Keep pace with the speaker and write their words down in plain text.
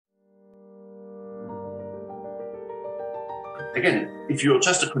again, if you're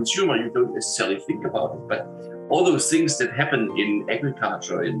just a consumer, you don't necessarily think about it. But all those things that happen in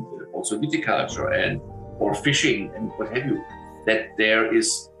agriculture and also viticulture and or fishing and what have you, that there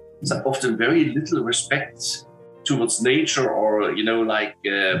is often very little respect towards nature, or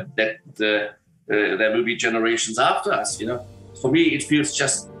that there will be generations after us. For me, it feels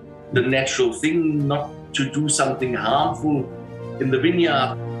just the natural thing not to do something harmful in the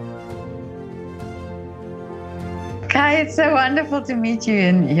vineyard. Kai, it's so wonderful to meet you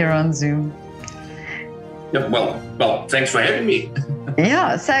here on Zoom. Yeah, well, thanks for having me.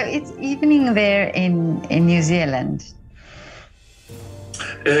 Yeah, so it's evening there in New Zealand.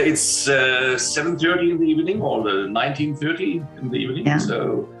 It's 7:30 in the evening, or 19:30 in the evening. Yeah.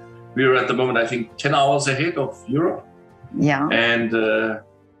 So we're at the moment, I think, 10 hours ahead of Europe. Yeah. And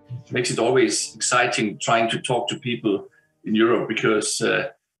makes it always exciting trying to talk to people in Europe, because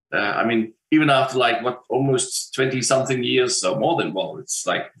even after almost 20 something years or more than, it's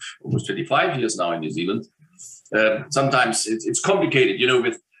like almost 25 years now in New Zealand. Sometimes it's complicated,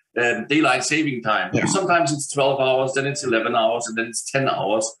 with daylight saving time. Yeah. Sometimes it's 12 hours, then it's 11 hours, and then it's 10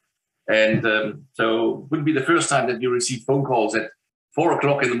 hours. And so it wouldn't be the first time that you receive phone calls at 4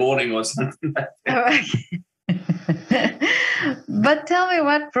 o'clock in the morning or something like that. But tell me,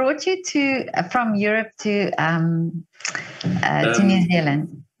 what brought you from Europe to New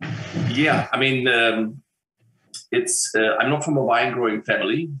Zealand? Yeah, it's I'm not from a wine growing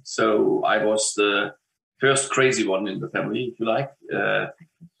family, so I was the first crazy one in the family, if you like.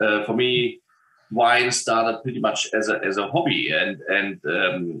 For me, wine started pretty much as a hobby, and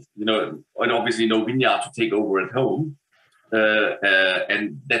obviously no vineyard to take over at home,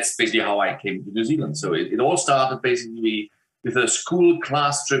 and that's basically how I came to New Zealand. So it all started basically with a school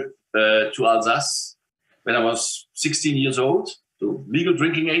class trip to Alsace when I was 16 years old, so legal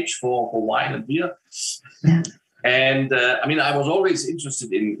drinking age for wine and beer. Yeah. And I was always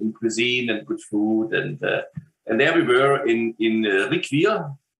interested in cuisine and good food, and there we were in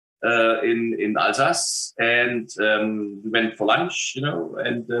Riquewihr in Alsace, and we went for lunch,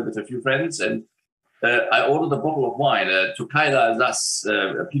 and with a few friends, and I ordered a bottle of wine, Tokai Alsace,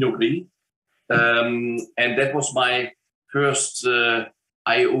 Pinot Gris, and that was my first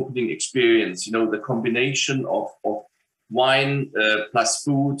eye-opening experience. The combination of wine plus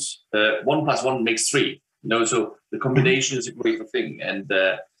food, 1 + 1 makes 3. So the combination is a great thing, and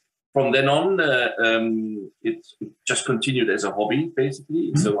from then on, it just continued as a hobby,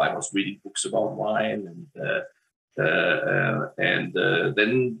 basically. So I was reading books about wine, and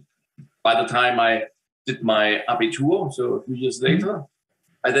then by the time I did my Abitur, so a few years later,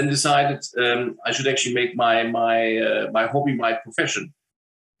 I then decided I should actually make my hobby my profession.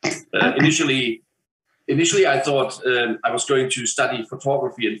 Initially, I thought I was going to study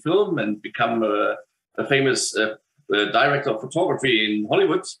photography and film and become a famous director of photography in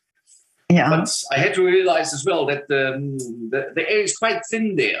Hollywood. Yeah. But I had to realize as well that the air is quite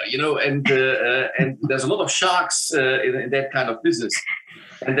thin there, and there's a lot of sharks in that kind of business,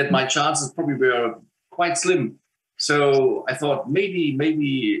 and that my chances probably were quite slim. So I thought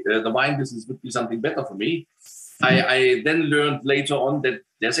maybe the wine business would be something better for me. I then learned later on that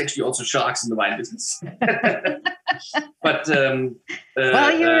there's actually also sharks in the wine business. But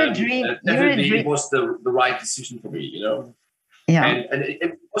you're a dream. Definitely, it was the right decision for me, Yeah, and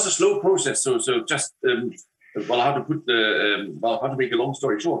it was a slow process. So just how to make a long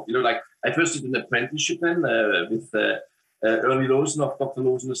story short, I first did an apprenticeship then with Ernie Lawson of Dr.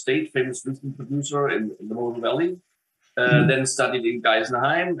 Lawson Estate, famous whiskey producer in the Mosel Valley. Then studied in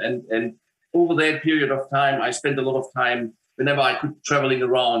Geisenheim, and over that period of time, I spent a lot of time whenever I could traveling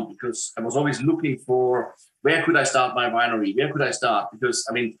around, because I was always looking for where could I start my winery, where could I start? Because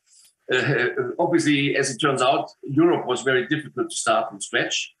obviously, as it turns out, Europe was very difficult to start from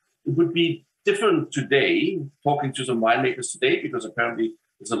scratch. It would be different today, talking to some winemakers today, because apparently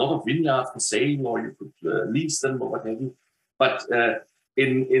there's a lot of vineyards for sale, or you could lease them or what have you. But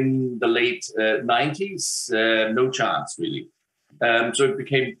in the late 90s, no chance really. So it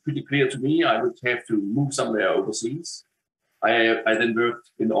became pretty clear to me I would have to move somewhere overseas. I then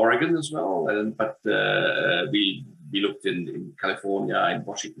worked in Oregon as well, but we looked in California, in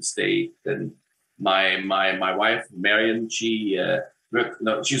Washington State. And my wife Marion, she worked.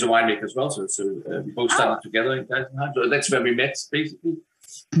 No, she's a winemaker as well, so we both studied together in Geisenheim. So that's where we met, basically.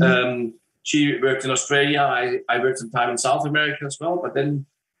 She worked in Australia. I worked some time in South America as well. But then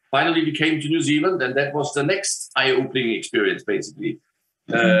finally we came to New Zealand, and that was the next eye-opening experience, basically.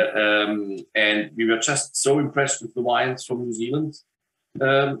 And we were just so impressed with the wines from New Zealand.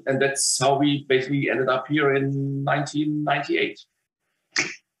 And that's how we basically ended up here in 1998.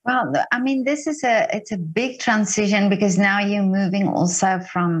 Well, I mean, it's a big transition because now you're moving also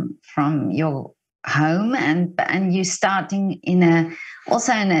from your home and you're starting in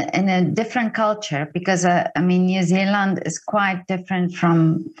a different culture because I mean New Zealand is quite different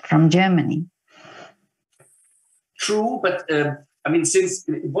from Germany. True, but I mean, since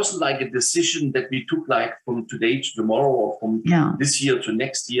it wasn't like a decision that we took like from today to tomorrow or from this year to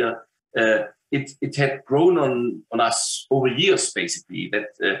next year. It had grown on us over years, basically. That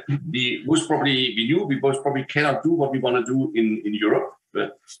we most probably cannot do what we want to do in Europe.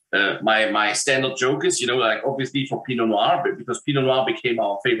 My standard joke is, like obviously for Pinot Noir, because Pinot Noir became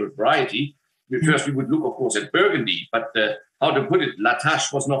our favorite variety. First, we would look, of course, at Burgundy, but how to put it, La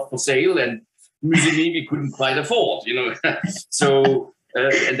Tâche was not for sale, and Musigny we couldn't quite afford, So,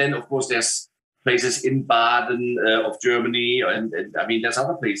 and then of course there's places in Baden of Germany, and I mean there's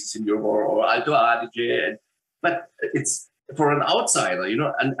other places in Europe or Alto Adige, but it's for an outsider,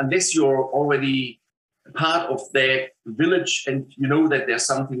 unless you're already part of their village and you know that there's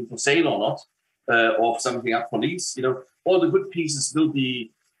something for sale or not, or something up for lease, all the good pieces will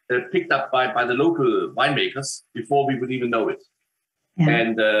be picked up by the local winemakers before we would even know it. Yeah.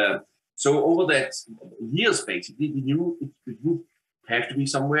 And so over that years, basically, we knew it would have to be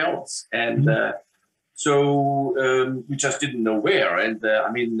somewhere else. And so we just didn't know where. And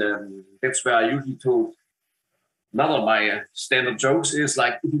I mean, that's where I usually told another of my standard jokes is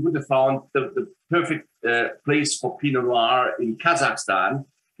like, if we would have found the perfect place for Pinot Noir in Kazakhstan,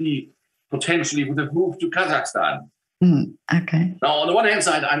 we potentially would have moved to Kazakhstan. Okay. Now, on the one hand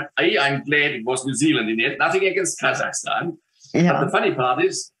side, I'm glad it was New Zealand in the end. Nothing against Kazakhstan. Yeah. But the funny part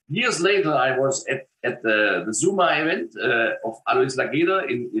is, years later, I was at the Zuma event of Alois Lageda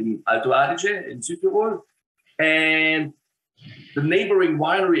in Alto Adige in Südtirol. And the neighboring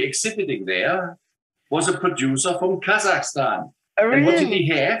winery exhibiting there was a producer from Kazakhstan. Oh, really? And what did he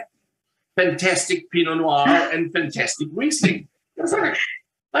have? Fantastic Pinot Noir and fantastic Riesling.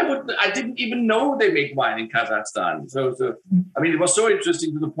 I didn't even know they make wine in Kazakhstan. So I mean, it was so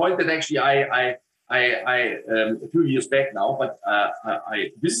interesting to the point that actually I a few years back now, but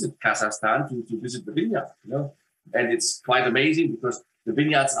I visited Kazakhstan to visit the vineyard, and it's quite amazing because the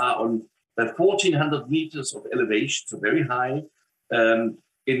vineyards are on 1,400 meters of elevation, so very high.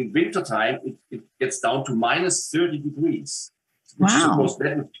 In wintertime, it gets down to minus 30 degrees, which is, of course,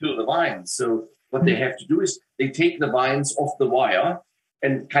 that would kill the vines. So what they have to do is they take the vines off the wire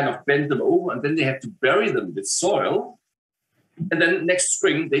and kind of bend them over, and then they have to bury them with soil. And then next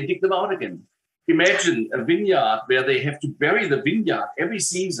spring, they dig them out again. Imagine a vineyard where they have to bury the vineyard every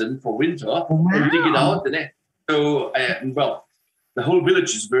season for winter and dig it out. So, well, the whole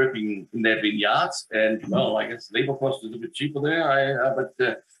village is working in their vineyards, and well, I guess labor cost is a bit cheaper there.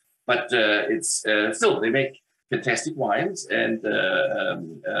 But it's still they make fantastic wines, and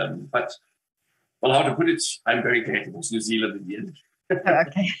but well, how to put it? I'm very glad it was New Zealand in the end.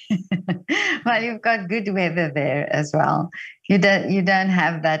 Okay. Well, you've got good weather there as well. You don't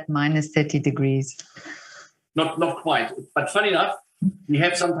have that minus 30 degrees. Not quite. But funny enough, we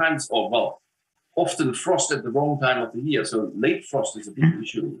have sometimes, often frost at the wrong time of the year. So late frost is a big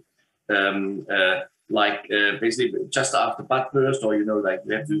issue. Basically just after bud burst, or like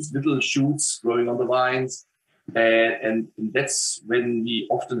we have these little shoots growing on the vines, and that's when we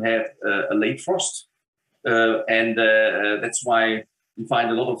often have a late frost, and that's why you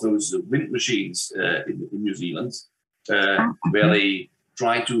find a lot of those wind machines in New Zealand, where they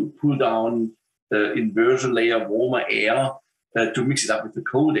try to pull down the inversion layer warmer air to mix it up with the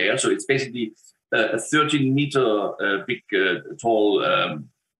cold air. So it's basically a 13-meter big, tall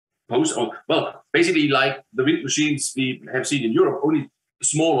post. Basically like the wind machines we have seen in Europe, only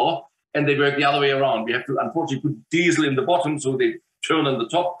smaller, and they work the other way around. We have to, unfortunately, put diesel in the bottom, so they turn on the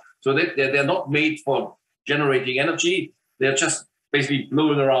top. So they're not made for generating energy. They're just basically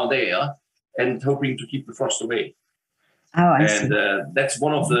blowing around air and hoping to keep the frost away. Oh, I see. And that's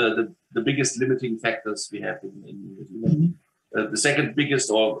one of the biggest limiting factors we have in New Zealand. The second biggest,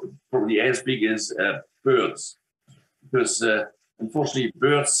 or probably as big, is birds. Because unfortunately,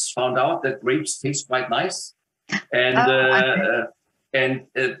 birds found out that grapes taste quite nice. And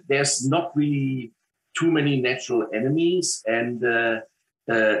there's not really too many natural enemies. And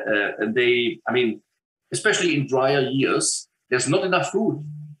they, I mean, especially in drier years, there's not enough food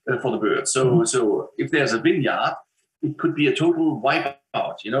for the birds. So if there's a vineyard, it could be a total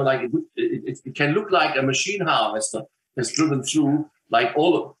wipeout. Like it can look like a machine harvester has driven through. Like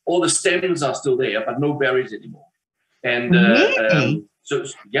all the stems are still there, but no berries anymore. And really? So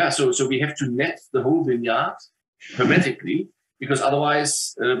we have to net the whole vineyard hermetically, because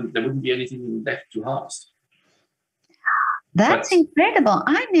otherwise there wouldn't be anything left to harvest. That's incredible.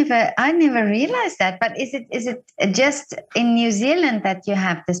 I never realized that. But is it just in New Zealand that you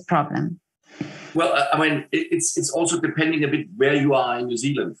have this problem? Well, I mean, it's also depending a bit where you are in New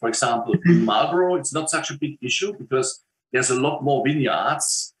Zealand. For example, in Marlborough, it's not such a big issue because there's a lot more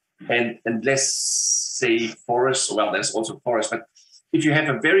vineyards and less, say, forests. Well, there's also forests, but if you have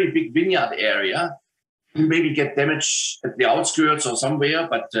a very big vineyard area, you maybe get damage at the outskirts or somewhere,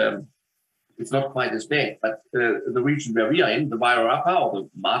 but it's not quite as bad. But the region where we are in, the Wairarapa or the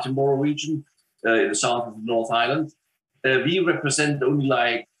Martinborough region in the south of the North Island, we represent only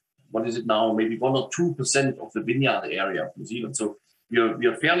like, what is it now, maybe 1 or 2% of the vineyard area of New Zealand. So we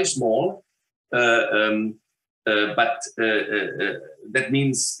are fairly small, but that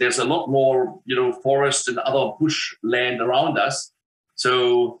means there's a lot more, forest and other bush land around us.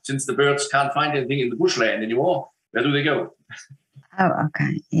 So since the birds can't find anything in the bushland anymore, where do they go? Oh,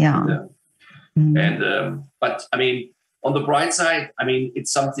 okay, yeah. And but I mean, on the bright side, I mean,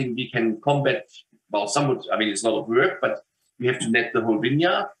 it's something we can combat. Well, somewhat. I mean, it's a lot of work, but we have to net the whole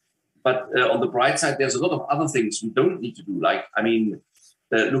vineyard. But on the bright side, there's a lot of other things we don't need to do. Like, I mean,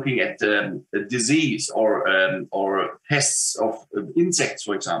 looking at disease or pests of insects,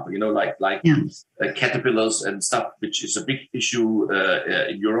 for example. Like caterpillars and stuff, which is a big issue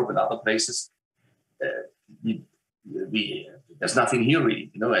in Europe and other places. There's nothing here really,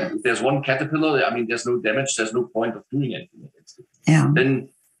 and if there's one caterpillar, I mean, there's no damage, there's no point of doing anything against it. Yeah. Then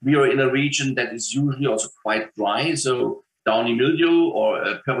we are in a region that is usually also quite dry, so downy mildew or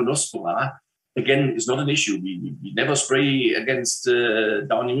peronospora, again, is not an issue. We never spray against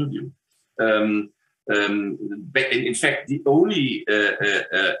downy mildew. In fact, the only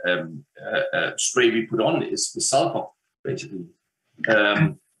spray we put on is the sulfur, basically.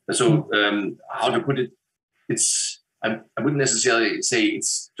 How to put it? I wouldn't necessarily say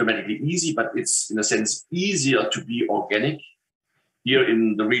it's dramatically easy, but it's in a sense easier to be organic here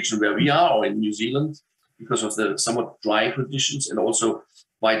in the region where we are, or in New Zealand, because of the somewhat dry conditions and also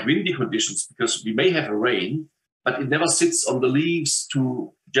quite windy conditions, because we may have a rain, but it never sits on the leaves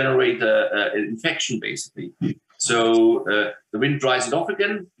to generate an infection, basically. So the wind dries it off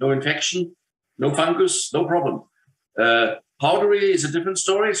again, no infection, no fungus, no problem. Powdery is a different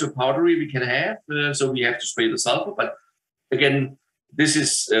story. So powdery we can have, so we have to spray the sulfur. But again, this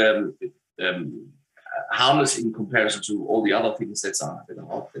is harmless in comparison to all the other things that are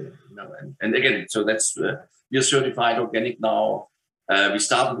out there. And again, so that's we are certified organic now. We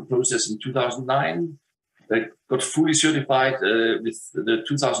started the process in 2009. Got fully certified with the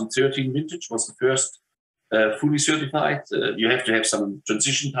 2013 vintage. Was the first fully certified. You have to have some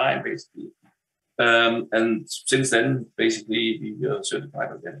transition time, basically. And since then, basically, we are certified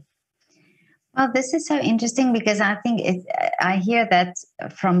organic. Well, this is so interesting because I think I hear that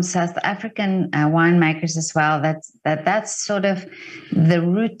from South African winemakers as well, that's sort of the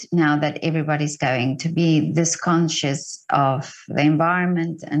route now that everybody's going to be this conscious of the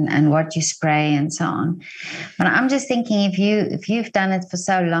environment and what you spray and so on. But I'm just thinking, if you've done it for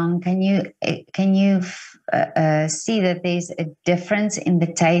so long, can you see that there's a difference in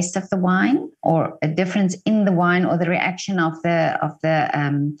the taste of the wine, or a difference in the wine, or the reaction of the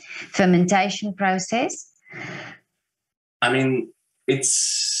fermentation process? I mean,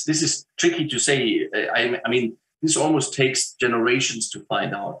 this is tricky to say. I mean, this almost takes generations to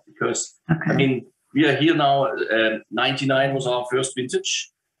find out, because I mean, we are here now. 99 was our first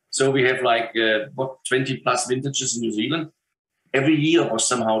vintage, so we have like 20 plus vintages in New Zealand. Every year was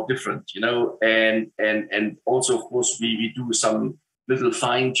somehow different, and also, of course, we do some little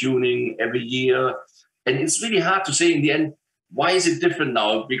fine tuning every year. And it's really hard to say in the end, why is it different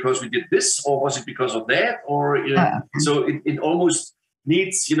now? Because we did this, or was it because of that? Or, so it almost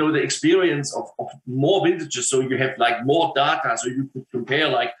needs, the experience of more vintages. So you have like more data, so you could compare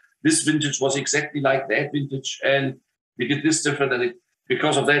like this vintage was exactly like that vintage, and we did this different, and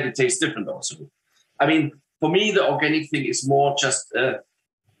because of that, it tastes different also. I mean, for me, the organic thing is more just a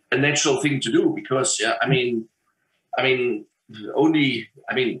natural thing to do, because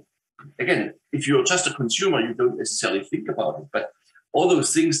again, if you're just a consumer, you don't necessarily think about it. But all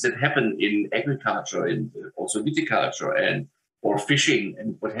those things that happen in agriculture and also viticulture or fishing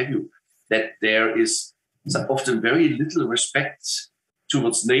and what have you, that there is often very little respect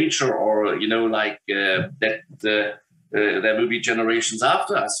towards nature, or that there will be generations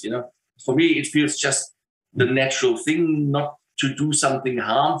after us. For me, it feels just the natural thing not to do something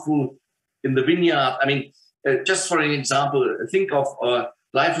harmful in the vineyard. I mean, just for an example, think of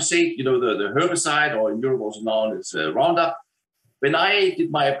glyphosate, the herbicide, or in Europe also known as Roundup. When I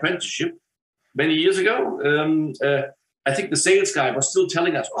did my apprenticeship many years ago, I think the sales guy was still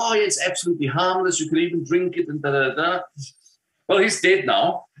telling us, oh, yeah, it's absolutely harmless. You can even drink it and da-da-da. Well, he's dead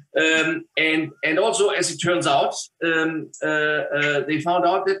now. And also, as it turns out, they found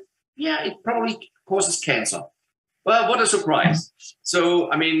out that, yeah, it probably causes cancer. Well, what a surprise.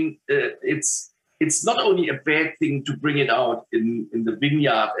 So, I mean, it's not only a bad thing to bring it out in the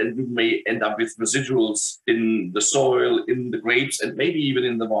vineyard, and you may end up with residuals in the soil, in the grapes, and maybe even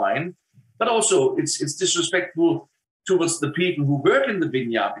in the wine, but also it's disrespectful towards the people who work in the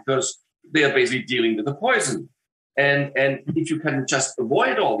vineyard, because they are basically dealing with the poison. And if you can just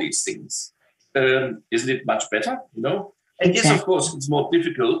avoid all these things, isn't it much better, you know? And exactly. Yes, of course, it's more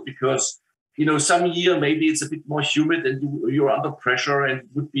difficult because, you know, some year maybe it's a bit more humid and you're under pressure, and it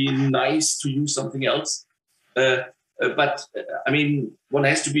would be nice to use something else. But I mean, one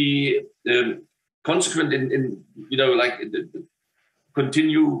has to be consequent in you know, like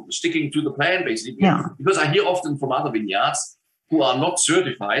continue sticking to the plan, basically. Yeah. Because I hear often from other vineyards who are not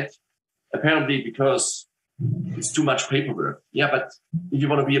certified, apparently because it's too much paperwork. Yeah, but if you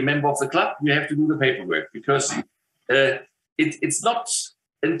want to be a member of the club, you have to do the paperwork, because it's not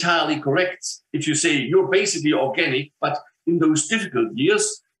entirely correct if you say you're basically organic, but in those difficult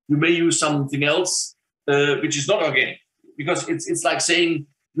years, you may use something else which is not organic. Because it's like saying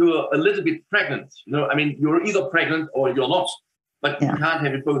you're a little bit pregnant. You know, I mean, you're either pregnant or you're not, but you can't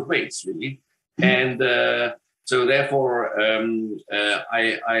have it both ways, really. And so therefore,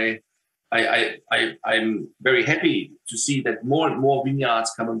 I'm very happy to see that more and more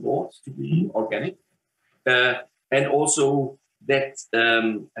vineyards come on board to be organic, and also that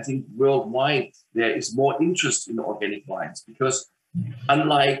I think worldwide there is more interest in organic wines, because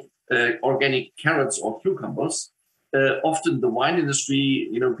unlike organic carrots or cucumbers, often the wine industry,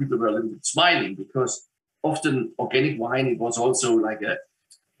 you know, people were a little bit smiling, because often organic wine, it was also like a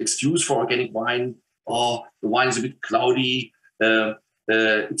excuse for organic wine. Oh, the wine is a bit cloudy,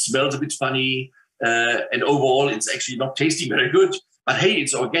 it smells a bit funny, and overall it's actually not tasting very good, but hey,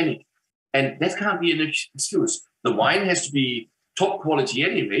 it's organic. And that can't be an excuse. The wine has to be top quality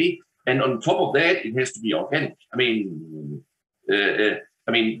anyway, and on top of that, it has to be organic. I mean,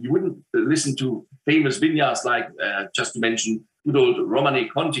 you wouldn't listen to famous vineyards like, just to mention good old Romane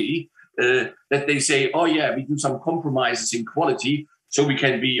Conti, that they say, oh yeah, we do some compromises in quality so we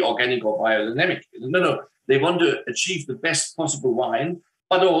can be organic or biodynamic. No. They want to achieve the best possible wine,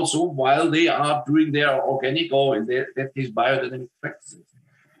 but also while they are doing their organic or in that case biodynamic practices.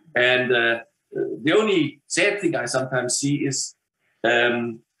 And the only sad thing I sometimes see is,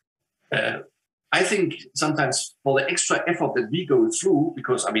 I think sometimes for the extra effort that we go through,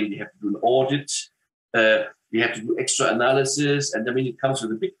 because I mean, we have to do an audit, we have to do extra analysis, and I mean, it comes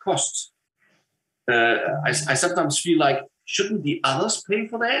with a big cost. I sometimes feel like, shouldn't the others pay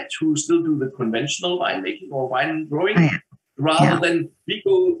for that, who still do the conventional winemaking or wine growing, rather than we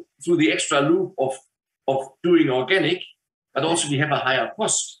go through the extra loop of doing organic, but also we have a higher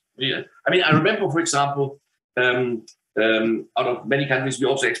cost. I mean, I remember, for example, out of many countries, we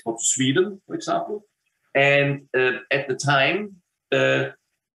also export to Sweden, for example. And at the time, we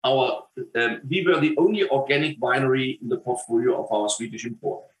were the only organic winery in the portfolio of our Swedish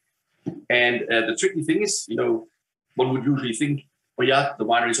importer. And the tricky thing is, you know, one would usually think, oh yeah, the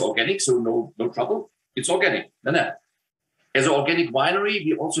winery is organic, so no trouble. It's organic. No. As an organic winery,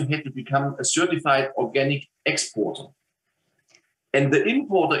 we also had to become a certified organic exporter. And the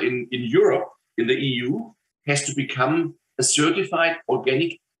importer in Europe, in the EU, has to become a certified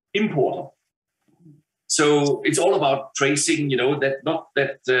organic importer. So it's all about tracing, you know, that not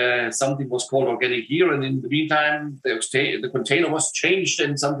that something was called organic here, and in the meantime, the container was changed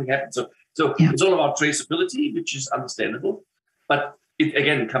and something happened. So it's all about traceability, which is understandable, but it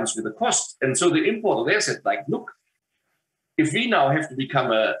again comes with a cost. And so the importer there said, like, look, if we now have to become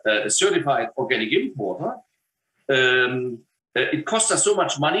a certified organic importer, it costs us so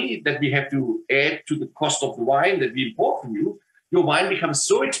much money that we have to add to the cost of the wine that we import from you. Your wine becomes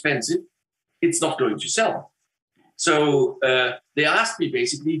so expensive, it's not going to sell. So they asked me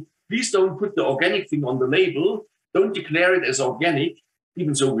basically, please don't put the organic thing on the label. Don't declare it as organic,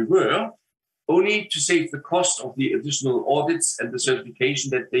 even though we were, only to save the cost of the additional audits and the certification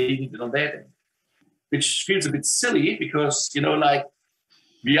that they needed on that end. Which feels a bit silly because, you know, like,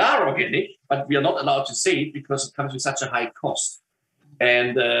 we are organic, but we are not allowed to say it because it comes with such a high cost.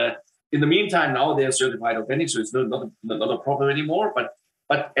 And in the meantime, now they are certified organic, so it's not a problem anymore. But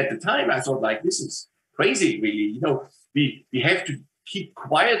at the time, I thought, like, this is crazy, really. You know, we have to keep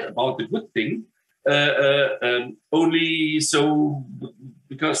quiet about the good thing, only so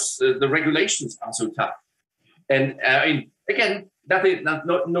because the regulations are so tough. And I mean, again,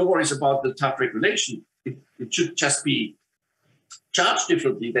 no worries about the tough regulation. It should just be charged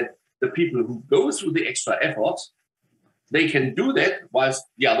differently, that the people who go through the extra effort they can do that whilst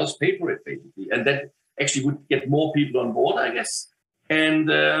the others pay for it, basically. And that actually would get more people on board, I guess, and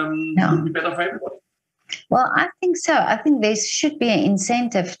would be better for everybody. Well, I think so. I think there should be an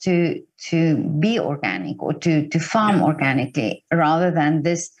incentive to be organic or to farm organically, rather than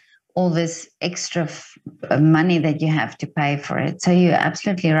all this extra money that you have to pay for it. So you're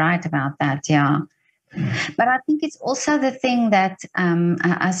absolutely right about that. Yeah. But I think it's also the thing that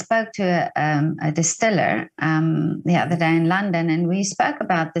I spoke to a distiller the other day in London, and we spoke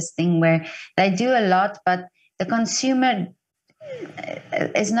about this thing where they do a lot, but the consumer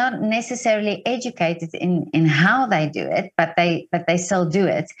is not necessarily educated in how they do it, but they still do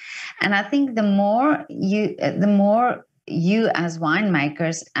it. And I think the more you as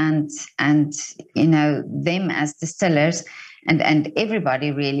winemakers and you know, them as distillers and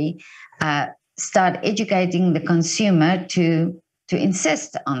everybody really start educating the consumer to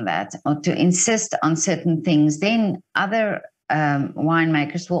insist on that, or to insist on certain things, then other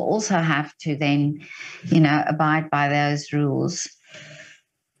winemakers will also have to then, you know, abide by those rules.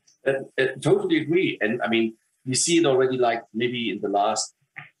 Totally agree. And I mean, we see it already, like maybe in the last,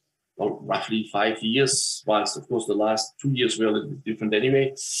 well, roughly 5 years, whilst of course the last 2 years were a little bit different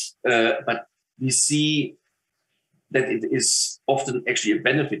anyway. But we see that it is often actually a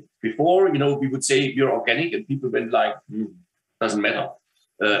benefit. Before, you know, we would say you're organic, and people went like, doesn't matter.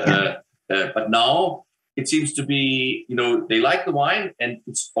 But now it seems to be, you know, they like the wine and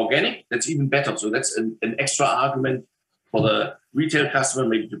it's organic. That's even better. So that's an extra argument for the retail customer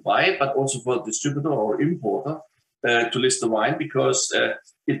maybe to buy it, but also for the distributor or importer to list the wine, because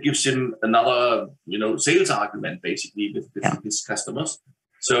it gives him another, you know, sales argument basically with his customers.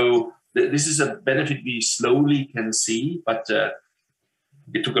 So this is a benefit we slowly can see, but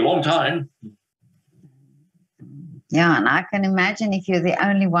it took a long time. Yeah, and I can imagine if you're the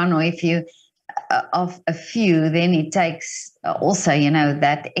only one, or if you of a few, then it takes also, you know,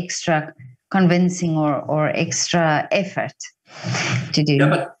 that extra convincing or extra effort to do. Yeah,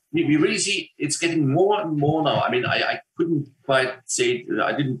 but we really see it's getting more and more now. I mean, I couldn't quite say,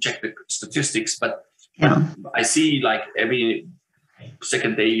 I didn't check the statistics, but I see like every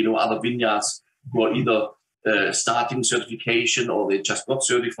second day, you know, other vineyards who are either starting certification or they just got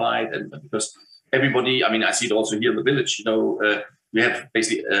certified. And because everybody, I mean, I see it also here in the village, you know, we have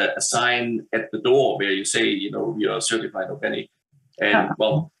basically a sign at the door where you say, you know, we are certified organic. And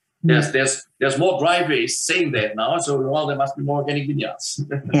well, there's more driveways saying that now, so well, there must be more organic vineyards.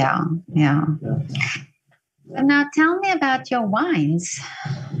 Yeah. And now tell me about your wines,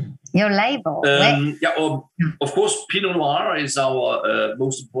 your label. Of course, Pinot Noir is our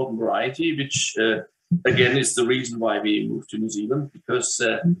most important variety, which again is the reason why we moved to New Zealand, because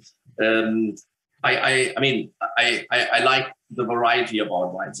I mean, I like the variety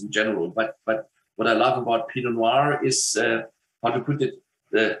about wines in general, but what I love about Pinot Noir is how to put it,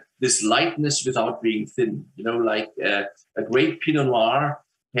 this lightness without being thin. You know, like a great Pinot Noir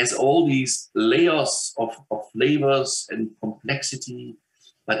has all these layers of flavors and complexity,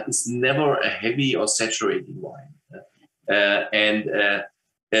 but it's never a heavy or saturated wine.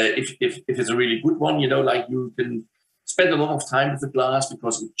 If it's a really good one, you know, like you can spend a lot of time with the glass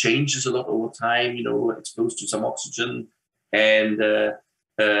because it changes a lot over time, you know, exposed to some oxygen. And I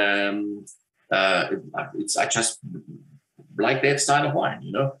just like that style of wine,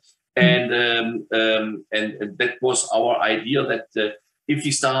 you know. And that was our idea, that if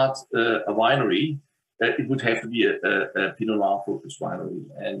we start a winery, it would have to be a Pinot Noir focused winery.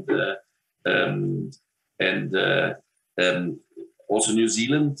 And also New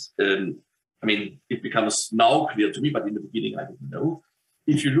Zealand, I mean, it becomes now clear to me, but in the beginning I didn't know.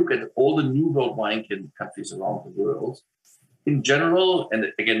 If you look at all the New World wine countries around the world, in general,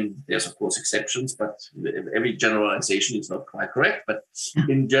 and again, there's of course exceptions, but every generalization is not quite correct. But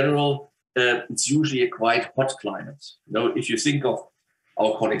in general, it's usually a quite hot climate. You know, if you think of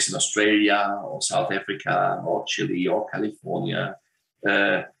our colleagues in Australia or South Africa or Chile or California,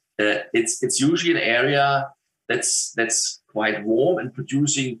 it's usually an area that's quite warm and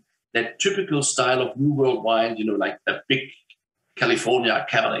producing that typical style of New World wine. You know, like a big California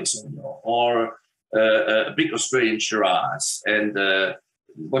Cabernet Sauvignon or a big Australian Shiraz and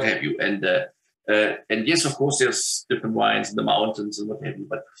what have you. And yes, of course, there's different wines in the mountains and what have you.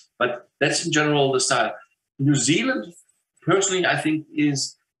 But that's in general the style. New Zealand, personally, I think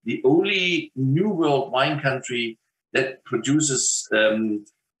is the only New World wine country that produces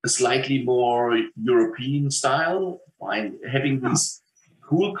a slightly more European style wine, having these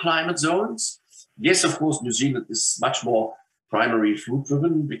cool climate zones. Yes, of course, New Zealand is much more primary fruit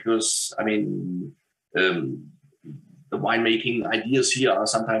driven because, I mean, the winemaking ideas here are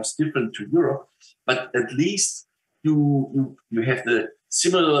sometimes different to Europe, but at least you have the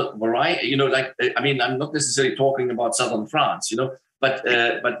similar variety, you know, like, I mean, I'm not necessarily talking about southern France, you know, but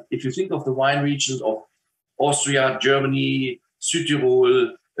if you think of the wine regions of Austria, Germany,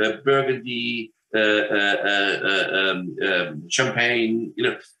 Südtirol, Burgundy, Champagne, you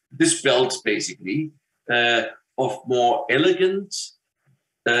know, this belt basically of more elegant,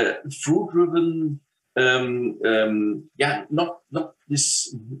 fruit-driven, not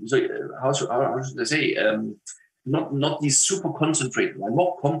this. So how should I say? Not these super concentrated wine,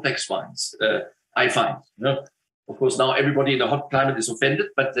 more complex wines. I find, you know, of course, now everybody in a hot climate is offended,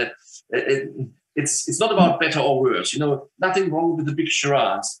 but it's not about better or worse. You know, nothing wrong with the big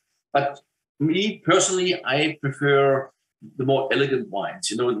Shiraz, but me personally, I prefer the more elegant wines.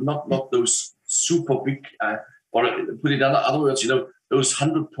 You know, not those super big, or put it in other words, you know, those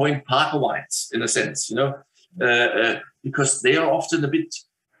 100-point Parker wines in a sense. You know, because they are often a bit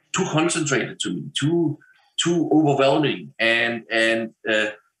too concentrated to me, too overwhelming, and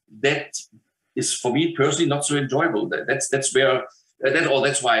that is for me personally not so enjoyable. That's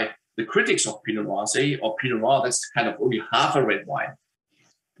why the critics of Pinot Noir say, or Pinot Noir, that's kind of only half a red wine.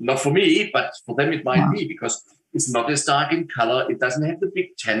 Not for me, but for them it might be, because it's not as dark in color. It doesn't have the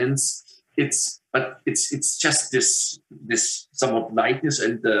big tannins. It's just this somewhat lightness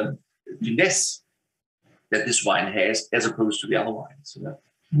and finesse that this wine has, as opposed to the other wines. You know?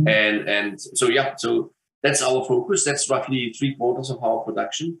 And so that's our focus. That's roughly 3/4 of our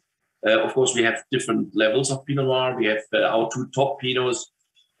production. Of course, we have different levels of Pinot Noir. We have our two top Pinots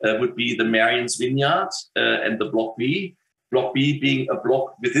would be the Marian's Vineyard and the Block B. Block B being a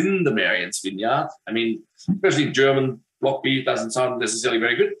block within the Marian's Vineyard. I mean, especially in German, Block B doesn't sound necessarily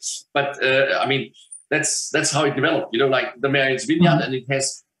very good, but I mean, that's how it developed. You know, like the Marian's Vineyard, and it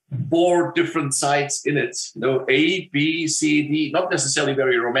has 4 different sites in it. You know, A, B, C, D. Not necessarily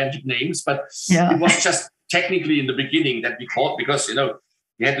very romantic names, but it was just technically in the beginning that we called, because you know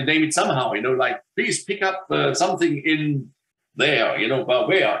we had to name it somehow. You know, like please pick up something in there. You know, but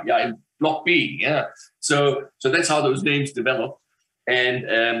where? Yeah, in Block B. Yeah. So that's how those names developed.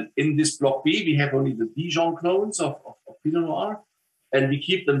 And in this Block B, we have only the Dijon clones of Pinot Noir, and we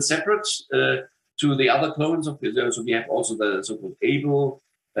keep them separate to the other clones of. So we have also the so-called Abel,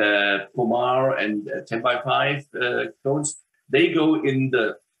 Pomar, and 10x5 clones. They go in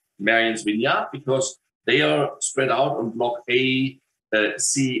the Marian's Vineyard because they are spread out on Block A,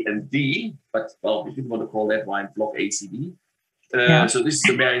 C, and D. But well, we didn't want to call that wine Block A, C, D. So this is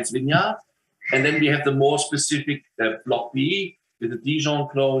the Marian's Vineyard. And then we have the more specific Block B with the Dijon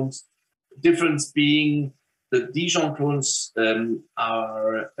clones. Difference being the Dijon clones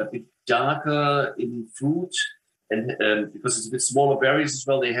are a bit darker in fruit, and because it's a bit smaller berries as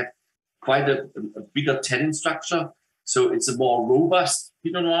well, they have quite a bigger tannin structure. So it's a more robust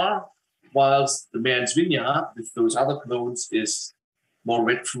Pinot Noir, whilst the Marian's Vineyard with those other clones is more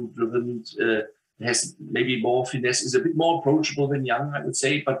red fruit driven. Has maybe more finesse, is a bit more approachable than young, I would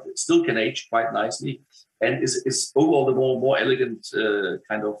say, but still can age quite nicely, and is overall the more elegant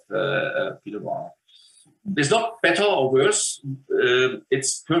kind of Pinot Noir. It's not better or worse.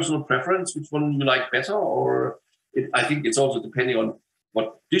 It's personal preference, which one you like better, or I think it's also depending on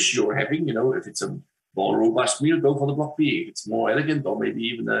what dish you're having. You know, if it's a more robust meal, go for the Block B. If it's more elegant, or maybe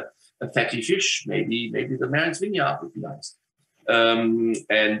even a fatty fish, maybe the Marian's Vineyard would be nice.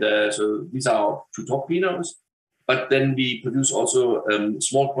 So these are our 2 top Pinots, but then we produce also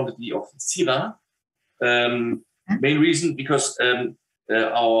small quantity of Syrah. Main reason because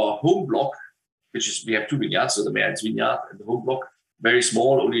our home block, which is, we have 2 vineyards, so the Marian's Vineyard and the home block, very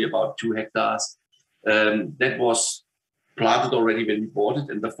small, only about 2 hectares. That was planted already when we bought it,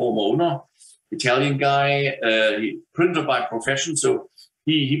 and the former owner, Italian guy, printer by profession, so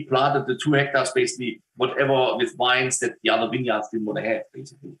he planted the 2 hectares basically whatever with wines that the other vineyards didn't want to have,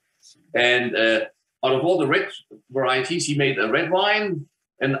 basically. And out of all the red varieties, he made a red wine,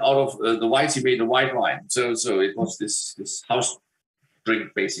 and out of the whites, he made a white wine. So it was this house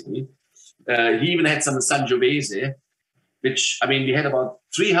drink, basically. He even had some Sangiovese, which, I mean, we had about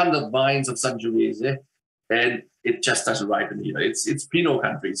 300 vines of Sangiovese, and it just doesn't ripen either. It's Pinot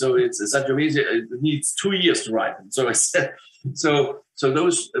country, so it's a Sangiovese. It needs 2 years to ripen. So so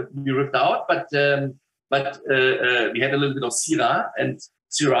those we ripped out, but we had a little bit of Syrah, and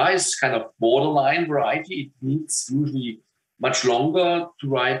Syrah is kind of borderline variety. It needs usually much longer to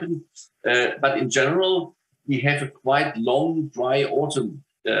ripen, but in general, we have a quite long, dry autumn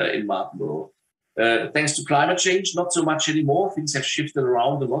in Martinborough. Thanks to climate change, not so much anymore. Things have shifted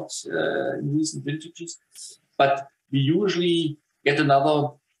around a lot in recent vintages, but we usually get another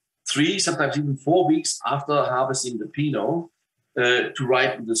 3, sometimes even 4 weeks after harvesting the Pinot to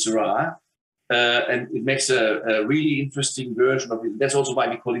ripen the Syrah. and it makes a really interesting version of it. That's also why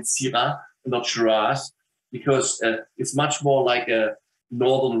we call it Syrah, not Shiraz, because it's much more like a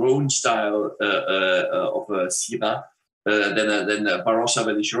Northern Rhone style of a Syrah than a Barossa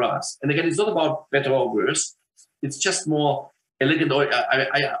Valley Shiraz. And again, it's not about better or worse. It's just more elegant.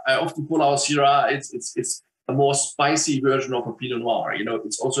 I often call our Syrah, it's a more spicy version of a Pinot Noir. You know,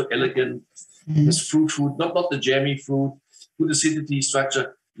 it's also elegant. There's fruit, not the jammy fruit, good acidity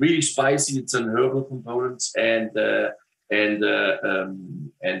structure, really spicy. It's an herbal components and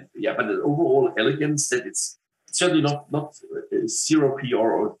yeah, but the overall elegance that it's certainly not syrupy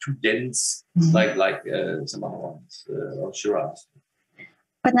or too dense like some other ones or Shiraz.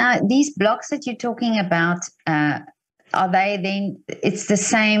 But now these blocks that you're talking about, are they then? It's the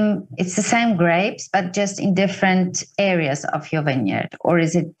same grapes, but just in different areas of your vineyard, or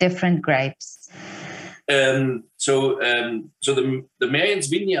is it different grapes? So the Marianne's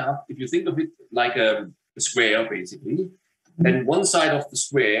vineyard, if you think of it like a square, basically, and one side of the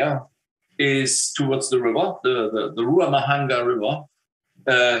square is towards the river, the Ruamahanga River,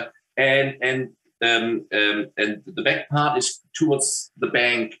 and the back part is towards the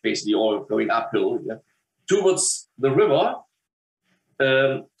bank, basically, or going uphill. Yeah. Towards the river,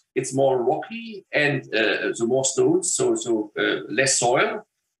 it's more rocky and so more stones, so less soil.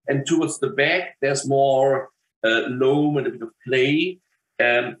 And towards the back, there's more loam and a bit of clay.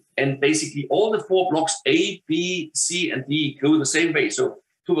 And basically, all the 4 blocks A, B, C, and D go the same way. So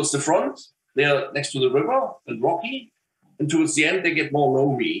towards the front, they're next to the river and rocky, and towards the end, they get more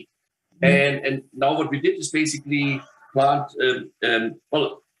loamy. And now what we did is basically plant,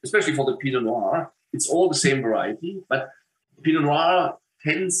 well, especially for the Pinot Noir, it's all the same variety, but Pinot Noir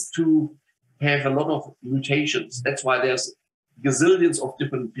tends to have a lot of mutations. That's why there's gazillions of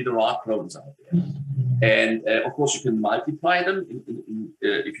different Pinot Noir clones out there. And of course, you can multiply them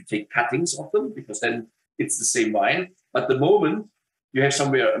if you take cuttings of them, because then it's the same wine. But the moment you have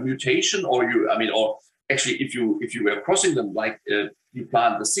somewhere a mutation, or actually, if you were crossing them, like you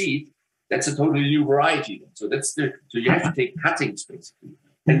plant the seed, that's a totally new variety. So so you have to take cuttings basically,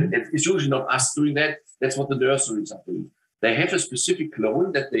 and it's usually not us doing that. That's what the nurseries are doing. They have a specific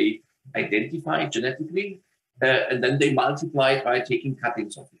clone that they identify genetically, and then they multiply it by taking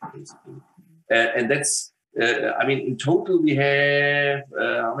cuttings of it basically. And that's, in total we have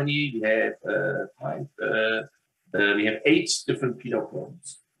how many? We have 5. We have 8 different Pinot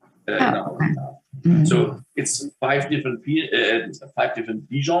clones in our vineyard. So it's 5 different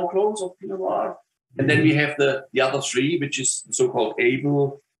Dijon clones of Pinot Noir, and then we have the other 3, which is the so-called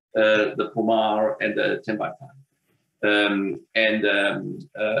Abel, the Pomar, and the Tempaipan.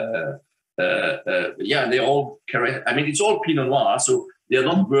 They all carry. It's all Pinot Noir, so they're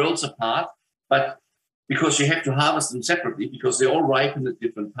not worlds apart. But because you have to harvest them separately, because they all ripen at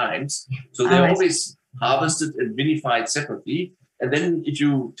different times, so they're always harvested and vinified separately. And then if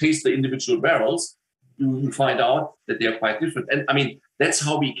you taste the individual barrels, you find out that they are quite different. And that's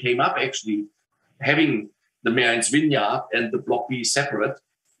how we came up actually having the Marianne's vineyard and the Block B separate,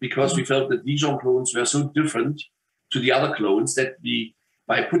 because we felt that Dijon clones were so different to the other clones that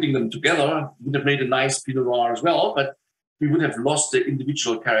by putting them together, would have made a nice Pinot Noir as well, but we would have lost the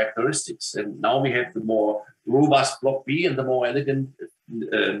individual characteristics. And now we have the more robust Block B and the more elegant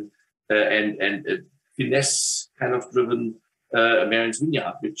and finesse kind of driven Marianne's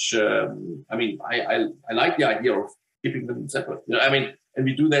vineyard, which I like the idea of keeping them separate. And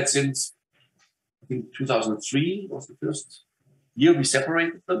we do that since I think 2003 was the first year we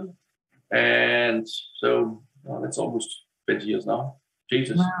separated them, and so that's almost 20 years now.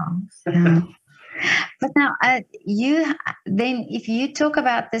 Jesus. Wow. But now, if you talk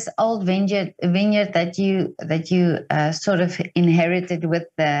about this old vineyard that you sort of inherited with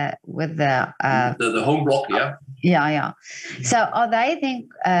the home block, yeah. Yeah. So are they then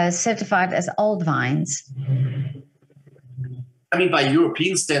certified as old vines? By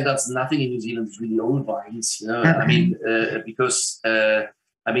European standards, nothing in New Zealand is really old vines. Because there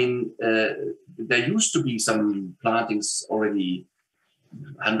used to be some plantings already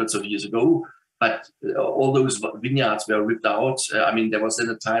hundreds of years ago, but all those vineyards were ripped out. There was then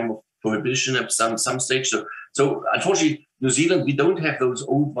a time of prohibition at some stage. So unfortunately, New Zealand, we don't have those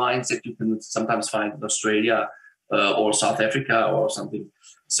old vines that you can sometimes find in Australia or South Africa or something.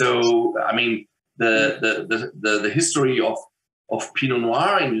 So the history of Pinot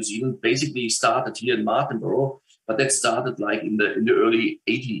Noir in New Zealand basically started here in Martinborough, but that started like in the early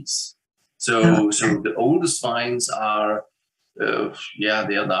 80s. So the oldest vines are they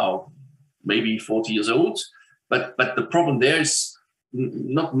are now maybe 40 years old, but the problem there is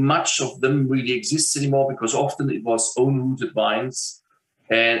not much of them really exists anymore, because often it was own rooted vines,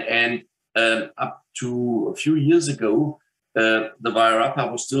 and up to a few years ago, the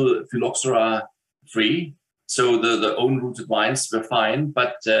Vairapa was still phylloxera free. So the own-rooted wines were fine,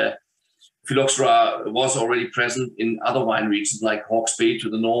 but phylloxera was already present in other wine regions like Hawke's Bay to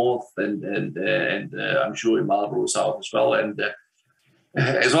the north, and I'm sure in Marlborough South as well. And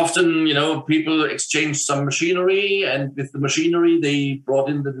as often, people exchanged some machinery, and with the machinery they brought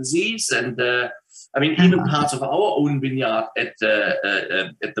in the disease. And even parts of our own vineyard at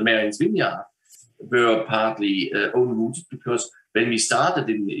the Marian's Vineyard were partly own-rooted, because when we started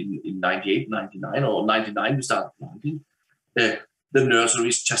in 98, 99, or 99 we started planting, the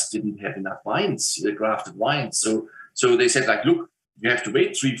nurseries just didn't have enough wines, grafted wines. So they said, like, look, you have to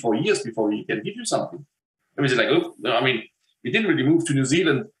wait 3-4 years before we can give you something. And we said, like, look, we didn't really move to New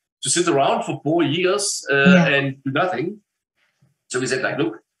Zealand to sit around for 4 years and do nothing. So we said, like,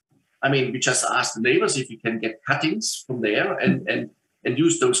 look, we just asked the neighbors if we can get cuttings from there and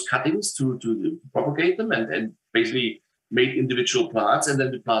use those cuttings to propagate them and basically made individual plants, and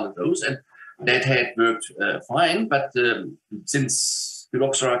then we planted those. And that had worked fine. But since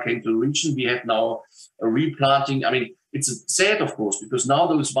phylloxera came to the region, we have now a replanting. It's sad, of course, because now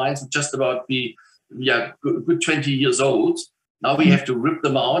those vines would just about be good 20 years old. Now we have to rip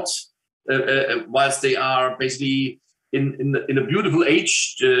them out whilst they are basically in a beautiful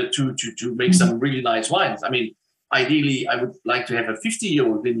age to make some really nice wines. Ideally, I would like to have a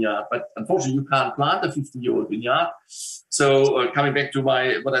 50-year-old vineyard, but unfortunately, you can't plant a 50-year-old vineyard. So coming back to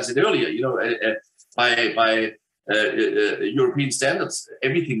what I said earlier, by European standards,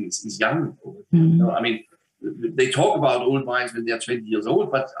 everything is young. They talk about old wines when they are 20 years old,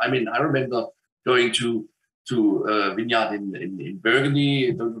 but I remember going to a vineyard in Burgundy.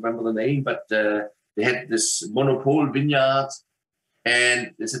 I don't remember the name, but they had this monopole vineyard,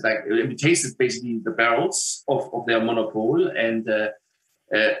 and they said, like, we tasted basically the barrels of their monopole, and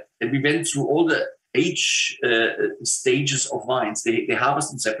we went through all the age stages of wines. They harvest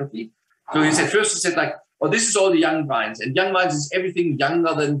them separately. So he said, like, oh, this is all the young wines, and young wines is everything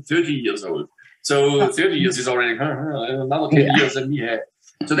younger than 30 years old. So 30 years is already another 10 years than we had.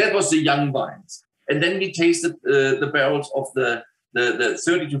 So that was the young wines. And then we tasted the barrels of the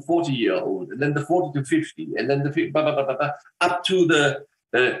 30 to 40-year-old, and then the 40 to 50, and then the up to the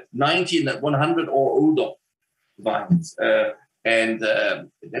 90 and 100 or older vines. And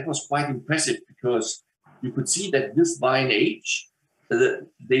that was quite impressive, because you could see that this vine age,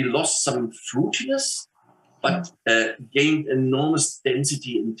 they lost some fruitiness, but gained enormous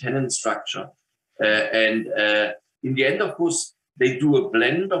density in tannin structure. And in the end, of course, they do a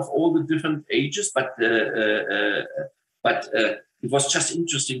blend of all the different ages, but it was just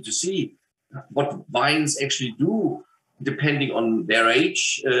interesting to see what vines actually do, depending on their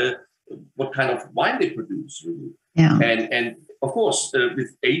age, what kind of wine they produce, really. Yeah. And of course,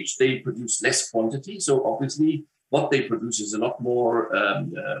 with age, they produce less quantity. So obviously, what they produce is a lot more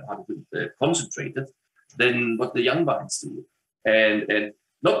concentrated than what the young vines do. And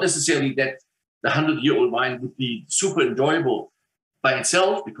not necessarily that the 100-year-old wine would be super enjoyable by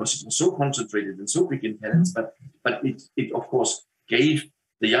itself, because it was so concentrated and so big in tannins, but it of course gave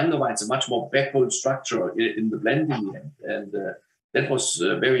the younger wines a much more backbone structure in the blend in the end. And that was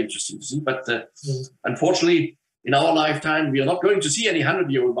very interesting to see. But unfortunately, in our lifetime, we are not going to see any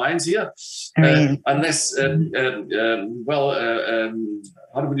 100-year-old wines here, unless, how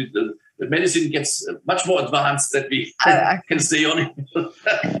do we do the medicine gets much more advanced, that we can stay on it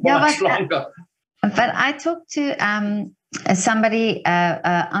much longer. But I talked to somebody,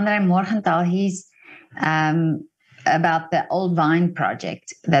 Andre Morgenthal. He's about the Old Vine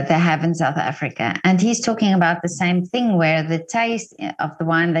project that they have in South Africa. And he's talking about the same thing, where the taste of the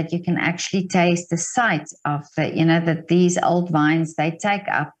wine, that you can actually taste the site of the, that these old vines, they take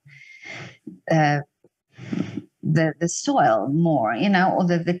up the soil more, or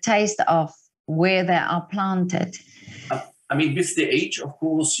the taste of where they are planted. With the age, of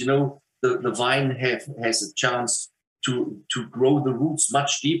course, the vine has a chance to grow the roots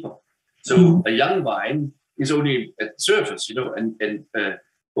much deeper. So a young vine is only at the surface, and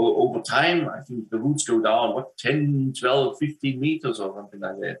over time, I think the roots go down, 10, 12, 15 meters or something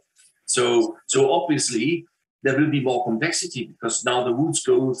like that. So obviously, there will be more complexity, because now the roots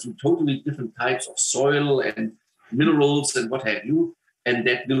go through totally different types of soil and minerals and what have you. And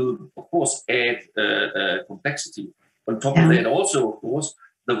that will, of course, add complexity. On top of that, also, of course,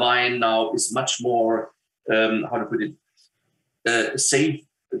 the vine now is much more, safe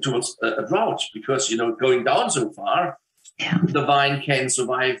towards a drought, because, going down so far, the vine can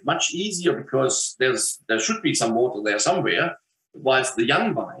survive much easier, because there should be some water there somewhere, whilst the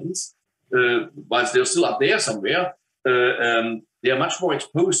young vines, whilst they're still up there somewhere, they are much more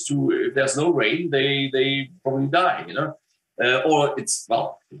exposed to, if there's no rain, they probably die, you know. Or it's,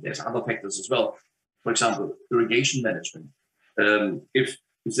 well, there's other factors as well. For example, irrigation management. If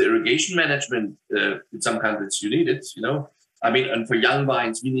the irrigation management, in some countries you need it, you know. I mean, and for young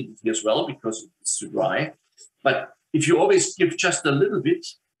vines, we need it here as well because it's too dry. But if you always give just a little bit,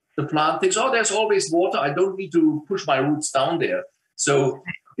 the plant thinks, oh, there's always water. I don't need to push my roots down there. So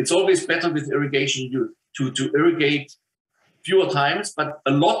it's always better with irrigation to irrigate fewer times, but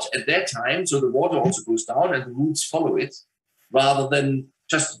a lot at that time. So the water also goes down and the roots follow it, rather than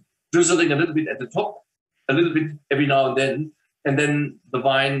just drizzling a little bit at the top, a little bit every now and then the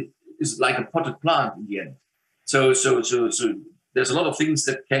vine is like a potted plant in the end. So there's a lot of things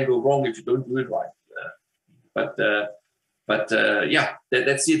that can go wrong if you don't do it right. Yeah,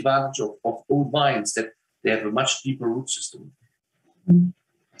 that's the advantage of old vines, that they have a much deeper root system.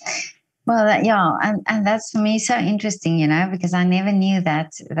 Well, yeah, and that's for me so interesting, you know, because I never knew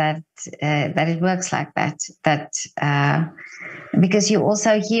that it works like that. Because you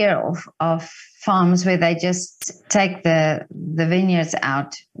also hear of farms where they just take the vineyards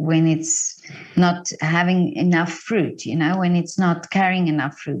out when it's not having enough fruit, you know, when it's not carrying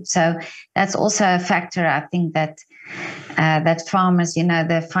enough fruit. So that's also a factor, I think, that farmers, you know,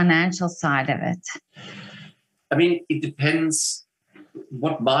 the financial side of it. I mean, it depends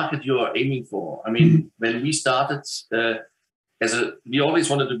what market you are aiming for. I mean, when we started, we always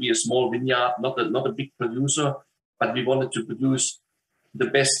wanted to be a small vineyard, not a big producer, but we wanted to produce the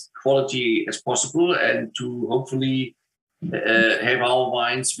best quality as possible and to hopefully have our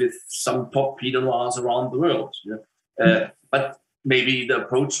wines with some top Pinot Noirs around the world. But maybe the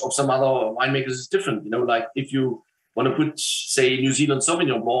approach of some other winemakers is different. You know, like if you want to put, say, New Zealand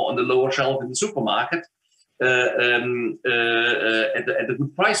Sauvignon Blanc on the lower shelf in the supermarket at a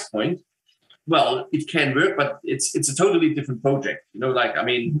good price point, well, it can work, but it's a totally different project. You know, like, I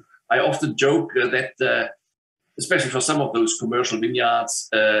mean, I often joke that especially for some of those commercial vineyards,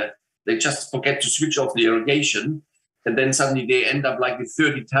 they just forget to switch off the irrigation, and then suddenly they end up like with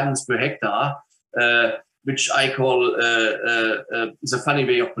 30 tons per hectare, which I call is a funny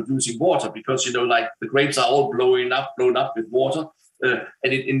way of producing water, because, you know, like the grapes are all blown up with water,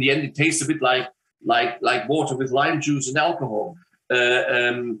 and in the end it tastes a bit like water with lime juice and alcohol.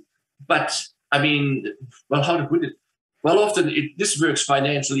 But I mean, well, how to put it? Well, often this works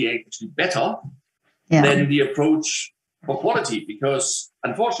financially actually better than the approach for quality, because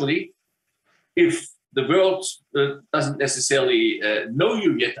unfortunately, if the world doesn't necessarily know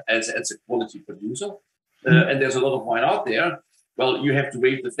you yet as a quality producer, and there's a lot of wine out there, well, you have to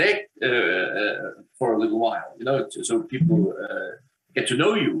wave the flag for a little while, you know, so people get to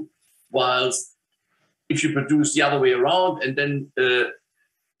know you. Whilst if you produce the other way around, and then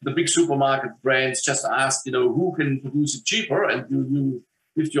the big supermarket brands just ask, you know, who can produce it cheaper, and you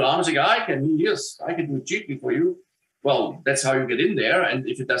lift your arms and say, I can do it cheaply for you. Well, that's how you get in there. And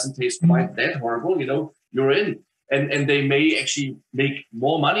if it doesn't taste quite that horrible, you know, you're in. And they may actually make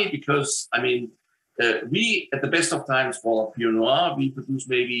more money because, I mean, we, at the best of times for Pinot Noir, we produce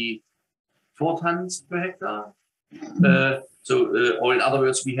maybe 4 tons per hectare. Or in other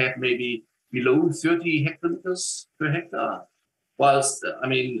words, we have maybe below 30 hectoliters per hectare. Whilst, I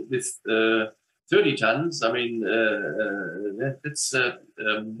mean, with 30 tons, I mean, that's a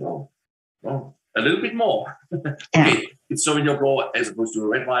little bit more. Okay, it's Sauvignon Blanc as opposed to a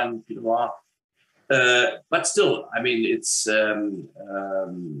red wine, Pinot Noir. But still, I mean, it's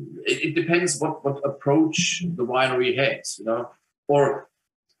it depends what approach the winery has, you know, or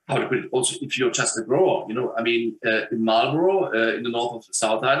how to put it. Also, if you're just a grower, you know, I mean, in Marlborough, in the north of the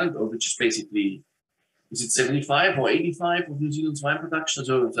South Island, which is basically, is it 75 or 85 of New Zealand's wine production?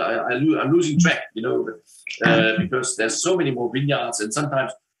 So I'm losing track, you know, because there's so many more vineyards, and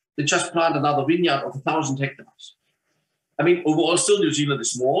sometimes they just plant another vineyard of 1,000 hectares. I mean, overall, still New Zealand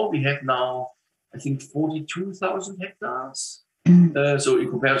is small. We have now, I think, 42,000 hectares. So in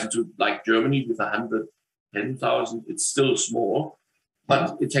comparison to like Germany with 110,000, it's still small.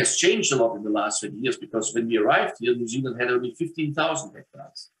 But it has changed a lot in the last 20 years, because when we arrived here, New Zealand had only 15,000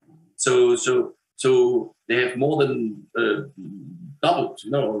 hectares. So they have more than doubled,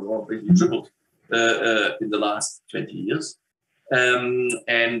 you know, or maybe tripled in the last 20 years.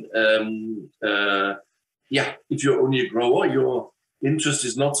 If you're only a grower, your interest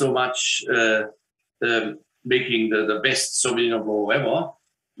is not so much making the best Sauvignon Blanc ever.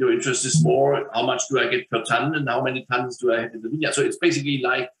 Your interest is more, how much do I get per ton and how many tons do I have in the vineyard? So it's basically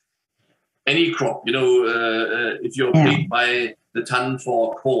like any crop, you know, if you're paid by the ton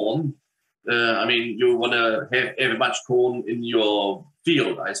for corn, I mean, you want to have much corn in your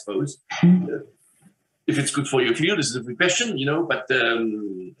field, I suppose. if it's good for your field, this is a different question,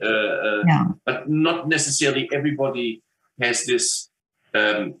 but not necessarily everybody has this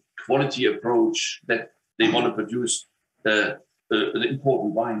quality approach that they want to produce an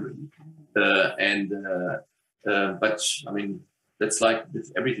important winery. But I mean, that's like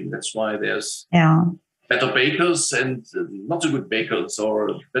with everything. That's why there's better bakers and not so good bakers,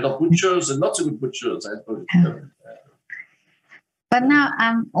 or better butchers and not so good butchers, I suppose. But now,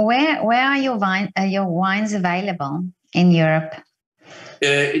 where are your wines available in Europe?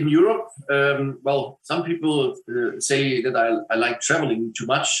 In Europe, well, some people say that I like traveling too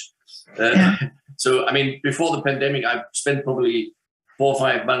much. So, I mean, before the pandemic, I spent probably 4 or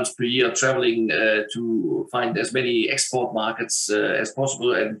 5 months per year traveling to find as many export markets as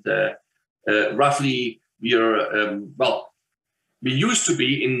possible. And roughly, we used to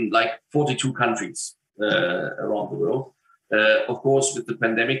be in like 42 countries around the world. Of course, with the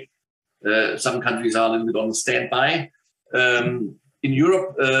pandemic, some countries are a little bit on standby. In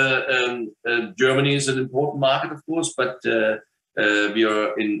Europe, Germany is an important market, of course, but we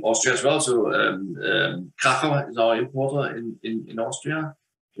are in Austria as well. So Kracher is our importer in Austria,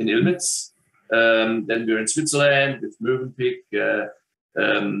 in Ilmitz. Then we're in Switzerland with Mövenpick.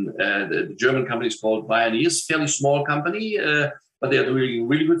 The German company is called Pioneers, fairly small company, but they are doing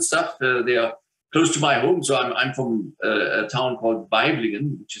really good stuff. They are close to my home. So I'm from a town called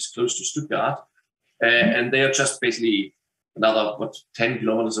Weiblingen, which is close to Stuttgart. And they are just basically another 10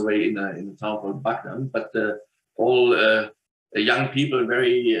 kilometers away in a town called Backnang. But all young people,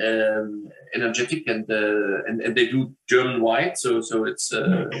 very energetic, and they do German wine. So it's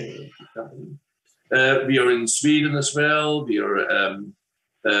we are in Sweden as well. We are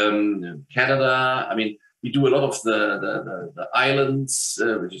Canada. I mean, we do a lot of the islands,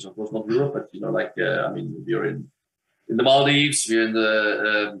 which is of course not Europe, but I mean, we are in the Maldives, we're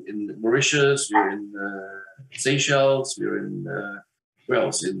in Mauritius, we're in Seychelles, we're in where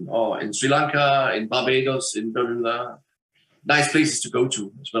else? In Sri Lanka, in Barbados, in Bermuda. Nice places to go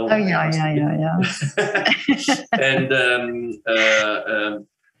to as well. Oh yeah. And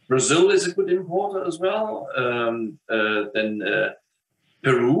Brazil is a good importer as well. Then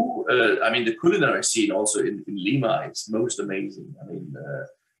Peru. I mean, the culinary scene also in Lima is most amazing. I mean,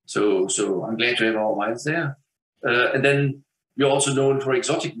 so I'm glad to have our wines there. And then we're also known for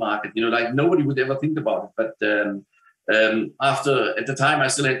exotic market. Like nobody would ever think about it, but at the time I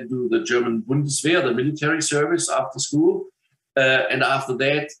still had to do the German Bundeswehr, the military service after school. And after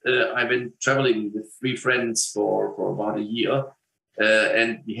that, I went traveling with 3 friends for about a year.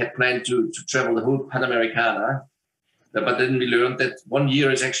 And we had planned to travel the whole Panamericana. But then we learned that 1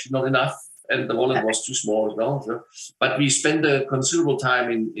 year is actually not enough. And the wallet was too small as well. But we spent a considerable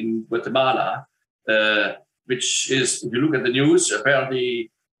time in Guatemala, which is, if you look at the news, apparently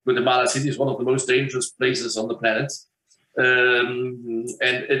Guatemala City is one of the most dangerous places on the planet. And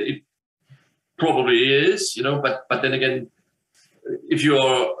it probably is, but then again, if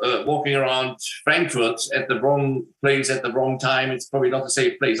you're walking around Frankfurt at the wrong place at the wrong time, it's probably not a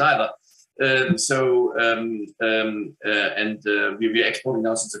safe place either. We're exporting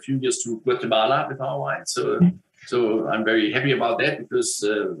now since a few years to Guatemala with our wine. So I'm very happy about that, because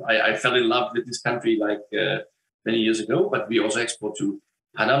I fell in love with this country many years ago. But we also export to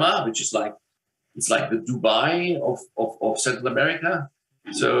Panama, which is like the Dubai of Central America.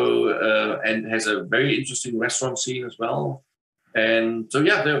 So and has a very interesting restaurant scene as well. And so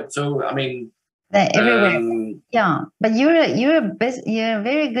I mean, they're everywhere. But you're a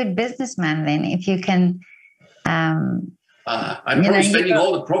very good businessman then, if you can. I'm probably spending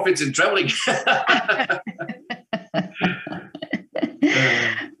all the profits in traveling.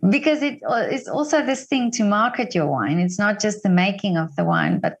 Because it's also this thing to market your wine. It's not just the making of the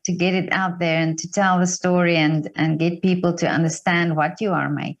wine, but to get it out there and to tell the story and get people to understand what you are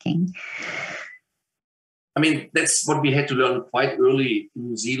making. I mean, that's what we had to learn quite early in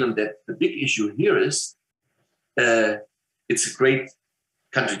New Zealand, that the big issue here is it's a great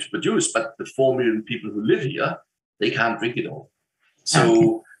country to produce, but the 4 million people who live here, they can't drink it all.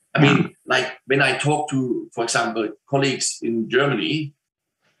 So, I mean, like when I talk to, for example, colleagues in Germany,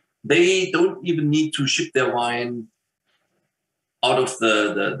 they don't even need to ship their wine out of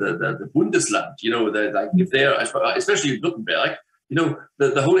the Bundesland, if they're, especially in Württemberg,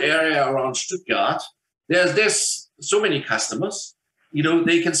 the whole area around Stuttgart, there's so many customers,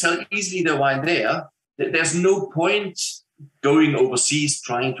 they can sell easily their wine there. There's no point going overseas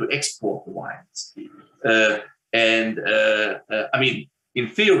trying to export the wines. I mean, in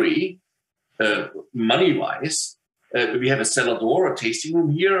theory, money-wise, we have a cellar door, a tasting room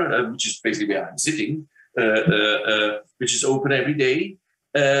here, which is basically where I'm sitting, which is open every day.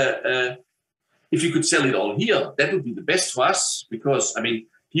 if we could sell it all here, that would be the best for us, because I mean,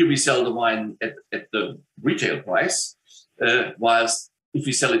 here we sell the wine at the retail price, whilst if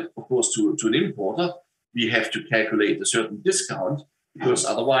we sell it, of course, to an importer, we have to calculate a certain discount, because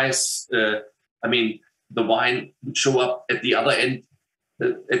otherwise, I mean, the wine would show up at the other end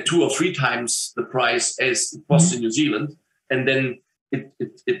at 2 or 3 times the price as it costs in New Zealand, and then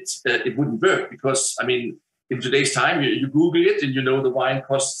it wouldn't work, because I mean, in today's time, you Google it and you know the wine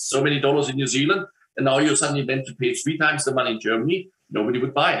costs so many dollars in New Zealand, and now you're suddenly meant to pay 3 times the money in Germany. Nobody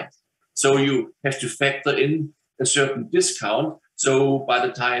would buy it. So you have to factor in a certain discount. So by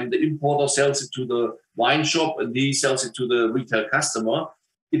the time the importer sells it to the wine shop and he sells it to the retail customer,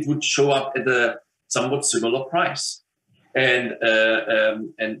 it would show up at a somewhat similar price. And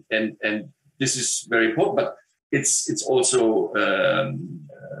this is very important, but it's also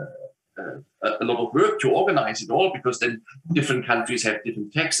a lot of work to organize it all, because then different countries have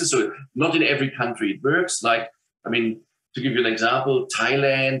different taxes. So not in every country it works. Like, I mean, to give you an example,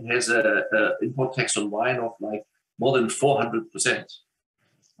 Thailand has a import tax on wine of like more than 400%.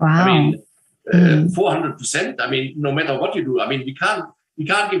 Wow. I mean, 400%. I mean, no matter what you do, I mean, we can't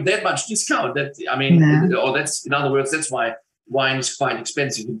give that much discount. That, I mean, or that's, in other words, that's why wine is quite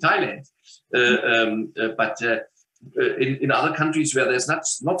expensive in Thailand. But in other countries where there's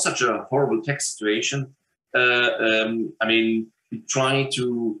not such a horrible tax situation, I mean, we try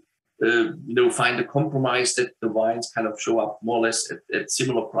to find a compromise that the wines kind of show up more or less at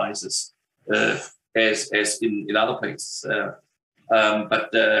similar prices as in other places. But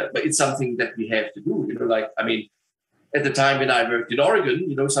it's something that we have to do. Like, I mean, at the time when I worked in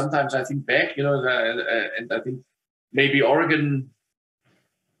Oregon, sometimes I think back, and I think maybe Oregon,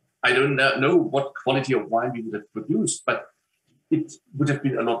 I don't know what quality of wine we would have produced, but it would have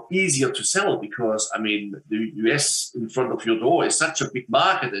been a lot easier to sell, because, I mean, the US in front of your door is such a big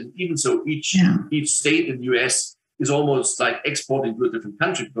market. And even so, each state in the US is almost like exporting to a different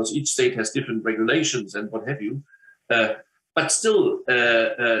country, because each state has different regulations and what have you. But still,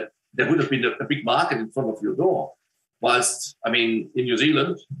 there would have been a big market in front of your door. Whilst, I mean, in New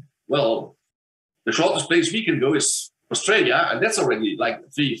Zealand, well, the shortest place we can go is Australia, and that's already like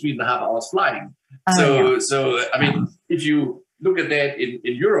 3.5 hours flying. So I mean, if you look at that in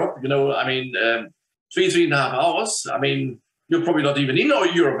Europe, I mean, 3.5 hours, I mean, you're probably not even in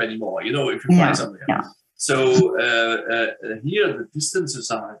Europe anymore, if you fly somewhere. Yeah. So here the distances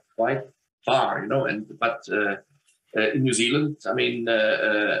are quite far, but in New Zealand, I mean,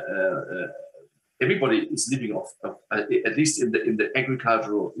 everybody is living off, at least in the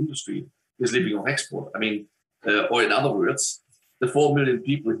agricultural industry, is living off export. I mean, or in other words, the 4 million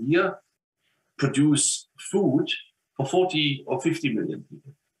people here produce food for 40 or 50 million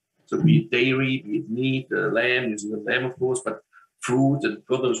people. So be it dairy, be it meat, lamb, New Zealand lamb, of course, but fruit and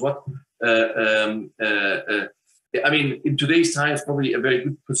God knows what. I mean, in today's time, it's probably a very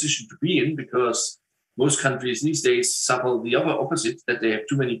good position to be in, because most countries these days suffer the other opposite, that they have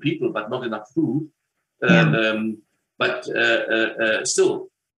too many people but not enough food. But still,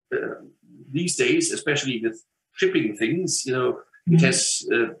 these days, especially with shipping things, it has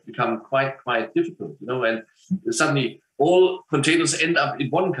become quite difficult, and suddenly all containers end up in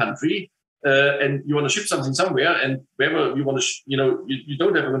one country, and you want to ship something somewhere, and wherever you want to, you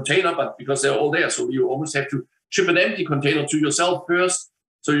don't have a container, but because they're all there, so you almost have to ship an empty container to yourself first,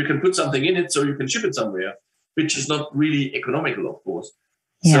 so you can put something in it, so you can ship it somewhere, which is not really economical, of course.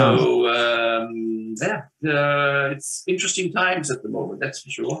 Yeah. So it's interesting times at the moment, that's for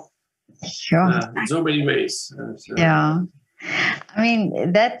sure. Sure. In so many ways. Yeah. I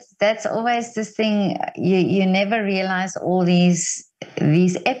mean, that's always the thing. You never realize all these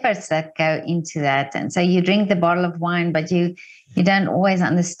efforts that go into that. And so you drink the bottle of wine, but you don't always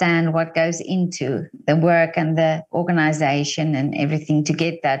understand what goes into the work and the organization and everything to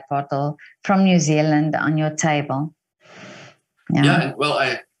get that bottle from New Zealand on your table. Yeah, well,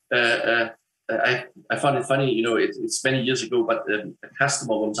 I found it funny, it's many years ago, but a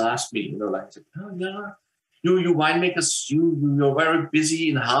customer once asked me, like, oh, yeah, you winemakers, you're very busy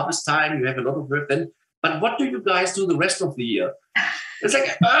in harvest time, you have a lot of work then, but what do you guys do the rest of the year? It's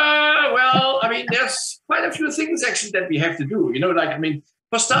like, well, I mean, there's quite a few things actually that we have to do, like, I mean,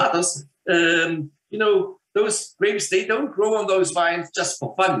 for starters, those grapes, they don't grow on those vines just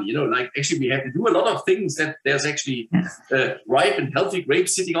for fun, like actually we have to do a lot of things that there's actually ripe and healthy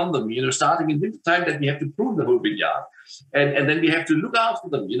grapes sitting on them, starting in winter time, that we have to prune the whole vineyard. And then we have to look after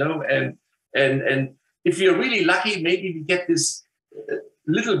them, and if we are really lucky, maybe we get this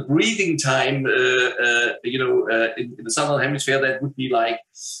little breathing time, in the southern hemisphere, that would be like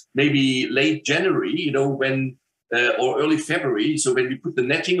maybe late January, when or early February. So when we put the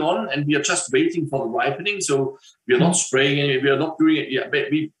netting on and we are just waiting for the ripening. So we are not spraying it, we are not doing it. Yeah,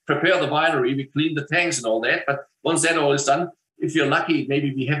 we prepare the winery, we clean the tanks and all that. But once that all is done, if you're lucky,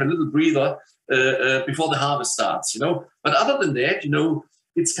 maybe we have a little breather before the harvest starts, But other than that,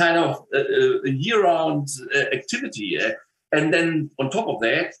 it's kind of a year-round activity. And then on top of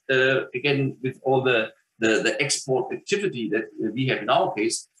that, again, with all the export activity that we have in our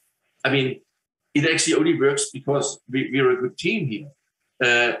case, I mean, it actually only works because we're a good team here.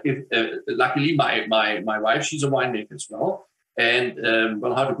 Luckily, my wife, she's a winemaker as well. And,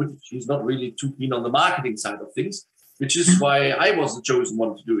 how to put it, she's not really too keen on the marketing side of things, which is why I was the chosen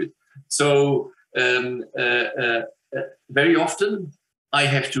one to do it. So very often I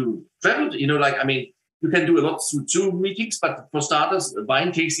have to travel, you can do a lot through Zoom meetings, but for starters,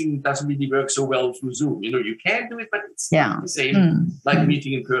 wine tasting doesn't really work so well through Zoom. You can do it, but it's not the same like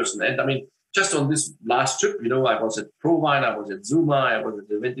meeting in person. And I mean, just on this last trip, I was at ProWine, I was at Zuma, I was at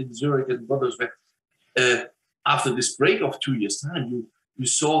the event in Zurich and others. After this break of 2 years' time, you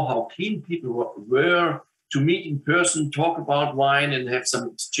saw how keen people were to meet in person, talk about wine, and have some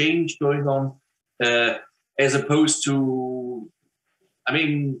exchange going on, as opposed to,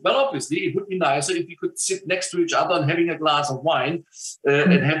 obviously, it would be nicer if we could sit next to each other and having a glass of wine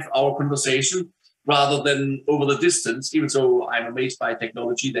and have our conversation rather than over the distance, even though I'm amazed by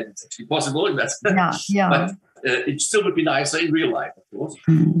technology that it's actually possible in that. But it still would be nicer in real life, of course.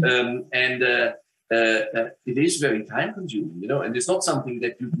 It is very time consuming, and it's not something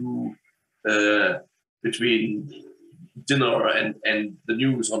that you do between dinner and the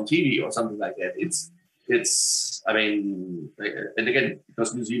news on TV or something like that. And again,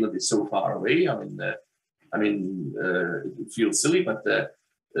 because New Zealand is so far away, it feels silly, but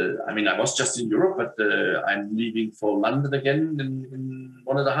I was just in Europe, but I'm leaving for London again in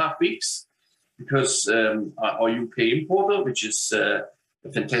 1.5 weeks because our UK importer, which is a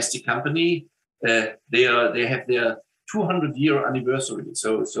fantastic company, they have their 200-year anniversary.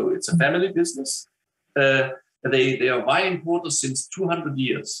 So it's a family business. They are wine importers since 200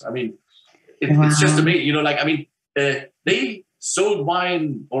 years. It's just amazing. They sold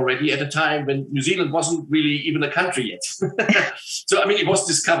wine already at a time when New Zealand wasn't really even a country yet. So, it was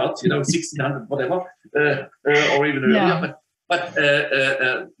discovered, 1600, whatever, or even earlier. But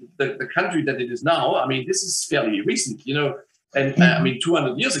the country that it is now, this is fairly recent, and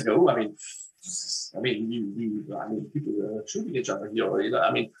 200 years ago, people were shooting each other here,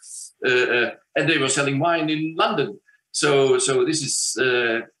 and they were selling wine in London. So this is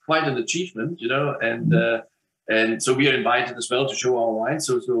quite an achievement, and so we are invited as well to show our wine.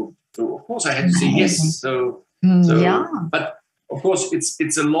 So of course I had to say yes. But of course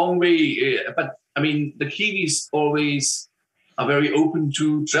it's a long way. But the Kiwis always are very open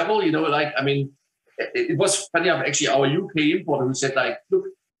to travel. It was funny enough, actually our UK importer who said look,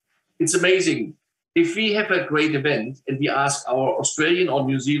 it's amazing. If we have a great event and we ask our Australian or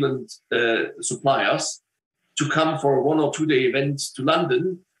New Zealand suppliers to come for a 1 or 2 day event to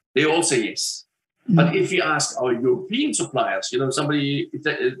London, they all say yes. But if we ask our European suppliers, somebody, it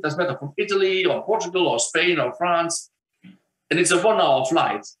doesn't matter, from Italy or Portugal or Spain or France, and it's a 1 hour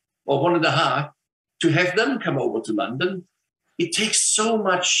flight or 1.5, to have them come over to London, it takes so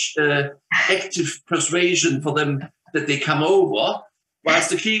much active persuasion for them that they come over, whilst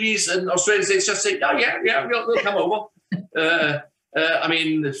the Kiwis and Australians, they just say, we'll come over.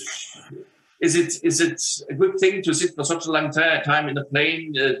 Is it a good thing to sit for such a long time in a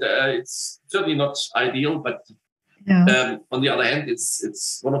plane? It's certainly not ideal, but on the other hand,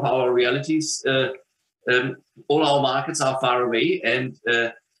 it's one of our realities. All our markets are far away, and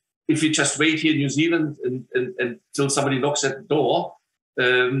if you just wait here in New Zealand until somebody knocks at the door,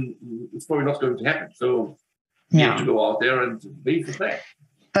 it's probably not going to happen. So you have to go out there and wait for that.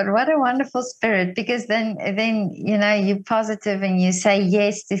 But what a wonderful spirit, because then you're positive and you say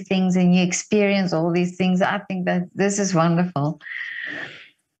yes to things and you experience all these things. I think that this is wonderful.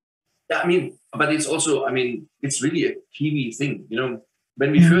 Yeah, but it's also, it's really a Kiwi thing.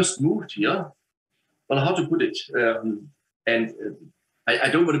 When we first moved here, well, how to put it? I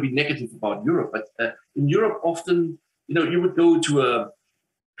don't want to be negative about Europe, but in Europe, often, you would go to a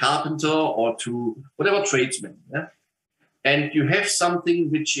carpenter or to whatever tradesman, and you have something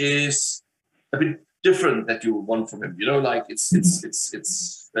which is a bit different that you want from him,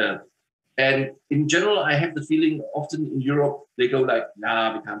 and in general, I have the feeling often in Europe, they go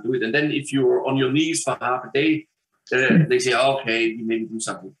nah, we can't do it. And then if you're on your knees for half a day, they say, okay, we maybe do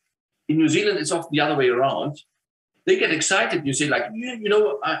something. In New Zealand, it's often the other way around. They get excited. You say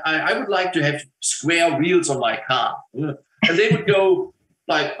I would like to have square wheels on my car. And they would go,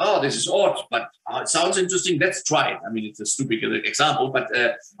 like, oh, this is odd, but it sounds interesting. Let's try it. I mean, it's a stupid example, but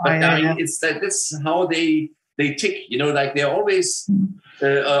I mean, it's that's how they tick. You know, like they're always,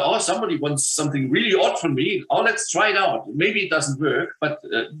 oh, somebody wants something really odd from me. Oh, let's try it out. Maybe it doesn't work, but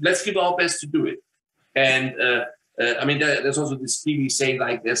let's give our best to do it. And I mean, there's also this Kiwi saying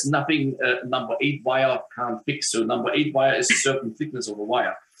like, there's nothing number 8 wire can't fix. So number 8 wire is a certain thickness of a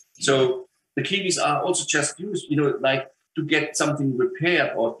wire. So the Kiwis are also just used, you know, like to get something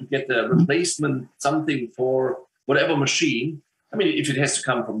repaired or to get a replacement something for whatever machine. I mean, if it has to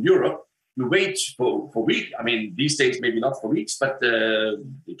come from Europe, you wait for weeks. I mean, these days maybe not for weeks, but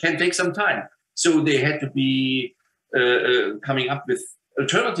it can take some time. So they had to be coming up with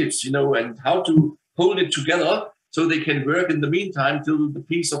alternatives, you know, and how to hold it together so they can work in the meantime till the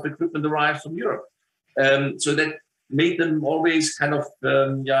piece of equipment arrives from Europe. So that made them always kind of,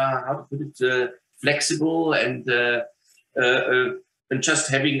 how to put it, flexible and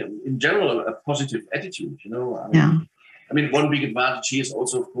just having, in general, a positive attitude, you know. I mean, one big advantage here is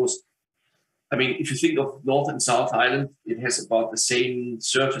also, of course, I mean, if you think of North and South Island, it has about the same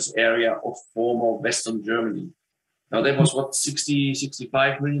surface area of former Western Germany. Now, there was, what, 60,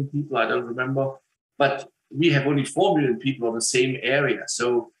 65 million people? I don't remember. But we have only 4 million people on the same area.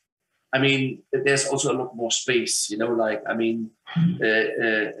 So, I mean, there's also a lot more space, you know, like, I mean,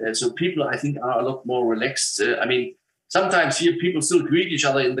 so people, I think, are a lot more relaxed. I mean, sometimes here people still greet each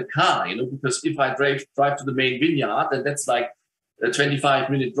other in the car, you know, because if I drive to the main vineyard, and that's like a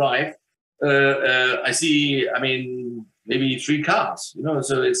 25-minute drive, I see, I mean, maybe 3 cars, you know,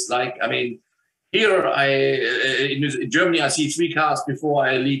 so it's like, I mean, here in Germany, I see 3 cars before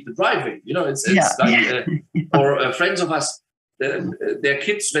I leave the driveway, you know, it's like, or friends of us, their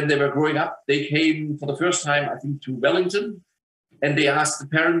kids, when they were growing up, they came for the first time, I think, to Wellington, and they asked the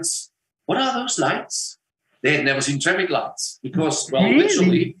parents, what are those lights? They had never seen traffic lights because, well,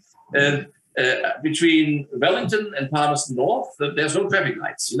 literally, between Wellington and Palmerston North, there's no traffic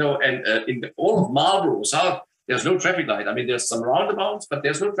lights, you know, and in all of Marlborough South, there's no traffic light. I mean, there's some roundabouts, but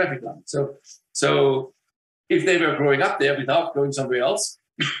there's no traffic light. So if they were growing up there without going somewhere else,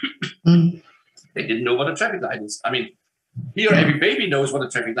 they didn't know what a traffic light is. I mean, here every baby knows what a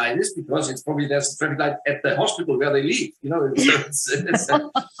traffic light is because it's probably there's a traffic light at the hospital where they live. You know,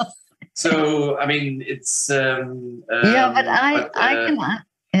 so I mean, it's but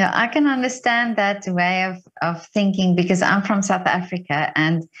I can understand that way of thinking because I'm from South Africa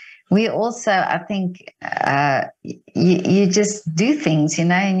and we also, I think, you just do things, you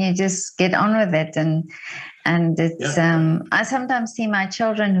know, and you just get on with it. And it's, I sometimes see my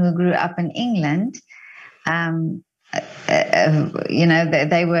children who grew up in England, you know,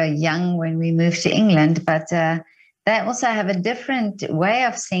 they were young when we moved to England, but they also have a different way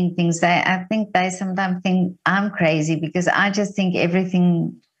of seeing things. I think they sometimes think I'm crazy because I just think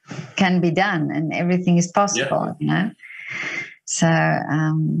everything can be done and everything is possible, you know. So,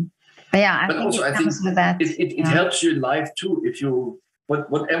 but yeah, I think it helps you in life too. If you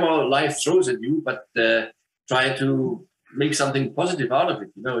whatever life throws at you, but try to make something positive out of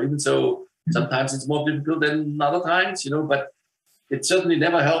it. You know, even so sometimes it's more difficult than other times. You know, but it certainly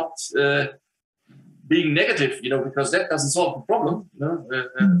never helped being negative. You know, because that doesn't solve the problem. You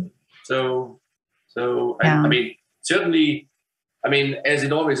know, I mean, certainly. I mean, as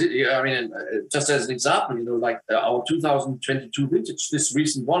it always is, I mean, just as an example, you know, like our 2022 vintage, this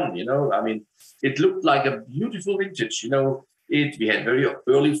recent one, you know, I mean, it looked like a beautiful vintage, you know, we had very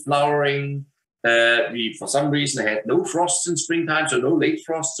early flowering. We, for some reason, had no frosts in springtime, so no late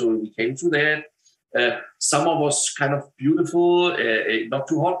frost. So we came through that. Summer was kind of beautiful, not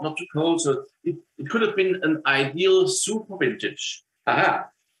too hot, not too cold. So it could have been an ideal super vintage.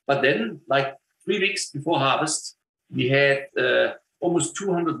 But then, like 3 weeks before harvest, we had almost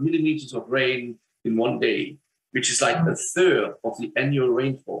 200 millimeters of rain in one day, which is like a third of the annual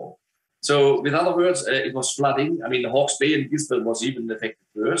rainfall. So, with other words, it was flooding. I mean, the Hawke's Bay and Gisborne was even affected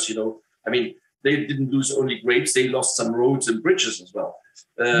worse. You know, I mean, they didn't lose only grapes; they lost some roads and bridges as well.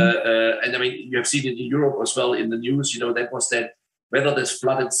 And I mean, you have seen it in Europe as well in the news. You know, that was that weather that's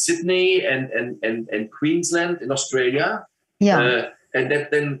flooded Sydney and Queensland in Australia. And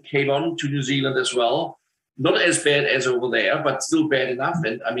that then came on to New Zealand as well. Not as bad as over there, but still bad enough.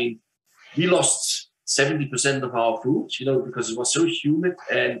 And I mean, we lost 70% of our fruit, you know, because it was so humid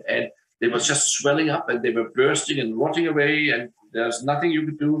and they were just swelling up and they were bursting and rotting away and there's nothing you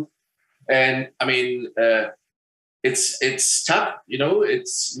could do. And I mean, it's tough, you know,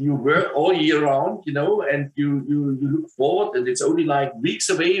 you work all year round, you know, and you look forward and it's only like weeks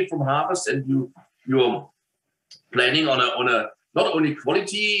away from harvest and you're planning on a not only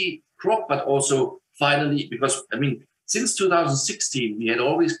quality crop, but also finally, because I mean, since 2016, we had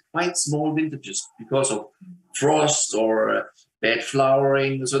always quite small vintages because of frost or bad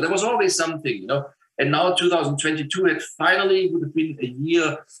flowering. So there was always something, you know. And now 2022 had finally would have been a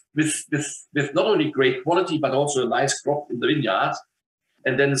year with not only great quality, but also a nice crop in the vineyard.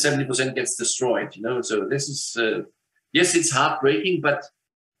 And then 70% gets destroyed, you know. So this is, yes, it's heartbreaking, but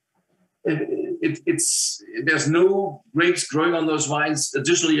it's there's no grapes growing on those vines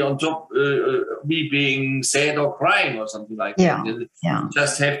additionally on top me being sad or crying or something like that. You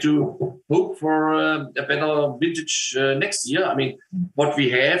just have to hope for a better vintage next year. I mean, what we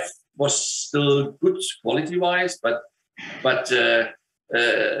have was still good quality wise, but I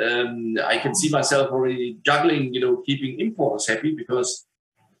can see myself already juggling, you know, keeping importers happy because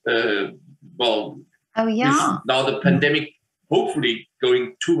now the pandemic hopefully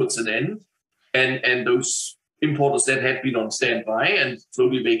going towards an end, and those importers that had been on standby and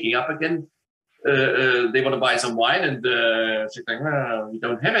slowly waking up again, they want to buy some wine, and like, we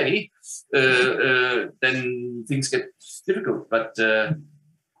don't have any. Then things get difficult. But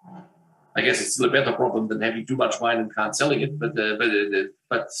I guess it's still a better problem than having too much wine and can't selling it. But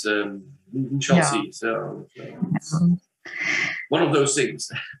we shall see. So one of those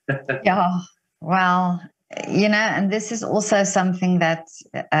things. Yeah. Well, you know, and this is also something that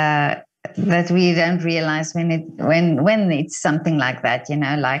we don't realize when it's something like that, you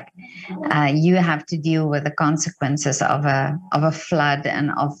know, like you have to deal with the consequences of a flood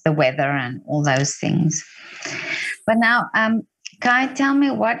and of the weather and all those things. But now, Kai, tell me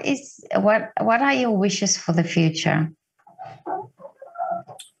what are your wishes for the future?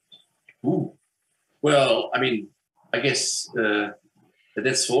 Ooh. Well, I mean, I guess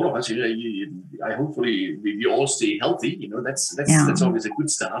that's for all of us. You know, I hopefully we all stay healthy. You know, that's always a good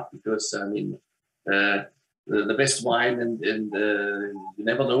start, because I mean, the best wine and you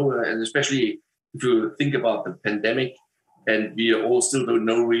never know, and especially if you think about the pandemic, and we all still don't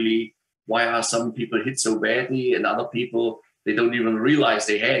know really why are some people hit so badly and other people they don't even realize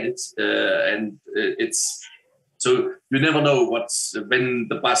they had it, and it's so you never know when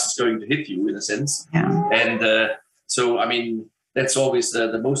the bus is going to hit you, in a sense, and so I mean. That's always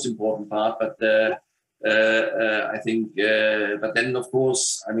the most important part, but I think. But then, of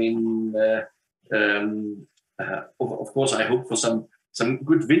course, I mean, of course, I hope for some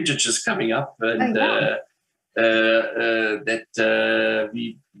good vintages coming up, and that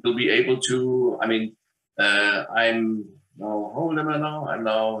we will be able to. I mean, I'm now. How old am I now? I'm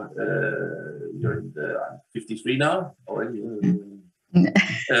now. I'm 53 now already.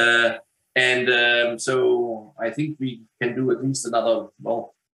 And so I think we can do at least another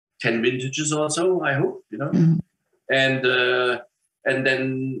 10 vintages or so, I hope, you know. And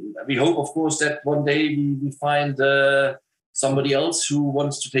then we hope, of course, that one day we find somebody else who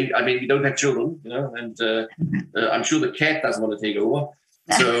wants to take. I mean, we don't have children, you know, and I'm sure the cat doesn't want to take over.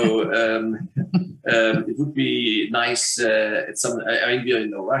 So it would be nice at some. I mean, we're in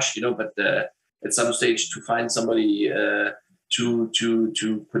no rush, you know, but at some stage to find somebody. To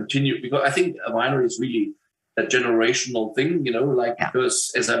continue, because I think a winery is really a generational thing, you know, like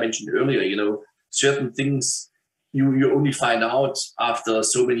because as I mentioned earlier, you know, certain things you only find out after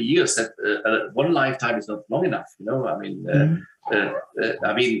so many years that one lifetime is not long enough, you know. I mean,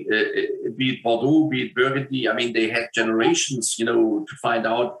 be it Bordeaux, be it Burgundy, I mean, they had generations, you know, to find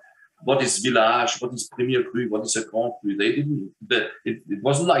out what is Village, what is Premier Cru, what is a Grand Cru. They didn't. It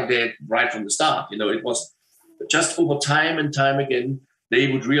wasn't like that right from the start, you know. It was. Just over time and time again, they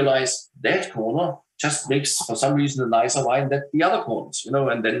would realize that corner just makes, for some reason, a nicer wine than the other corners, you know,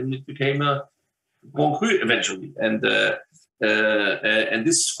 and then it became a Grand Cru eventually. And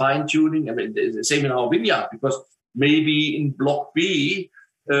this fine tuning, I mean, the same in our vineyard, because maybe in Block B,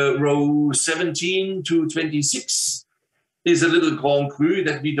 row 17 to 26 is a little Grand Cru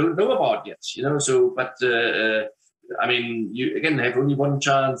that we don't know about yet, you know. So, but I mean, you again have only one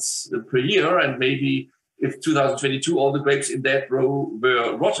chance per year, and maybe. If 2022 all the grapes in that row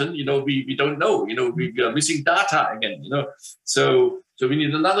were rotten, you know, we don't know. You know, we are missing data again. You know, so we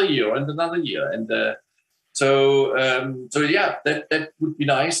need another year and another year, and so yeah, that would be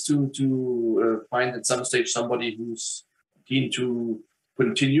nice to find at some stage somebody who's keen to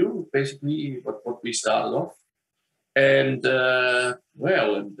continue basically what we started off, and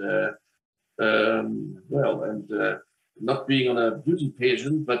not being on a beauty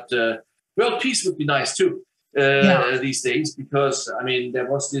pageant, but. World peace would be nice too these days, because I mean there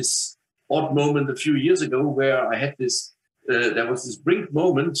was this odd moment a few years ago where I had this. There was this brink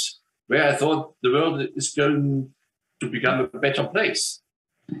moment where I thought the world is going to become a better place.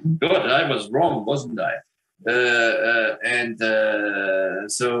 God, I was wrong, wasn't I?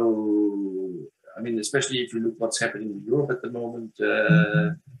 So I I mean, especially if you look what's happening in Europe at the moment,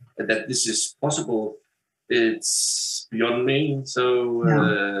 and that this is possible, it's beyond me. So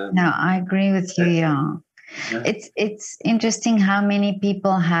no, I agree with you. Yeah. It's interesting how many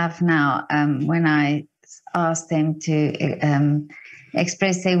people have now. When I ask them to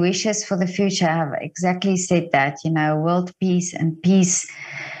express their wishes for the future, have exactly said that. You know, world peace and peace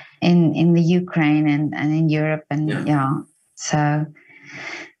in the Ukraine and in Europe, and so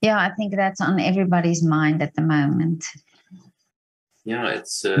I think that's on everybody's mind at the moment. Yeah,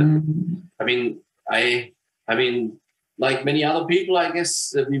 it's. I mean, like many other people, I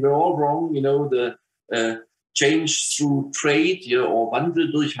guess we were all wrong. You know, the change through trade, or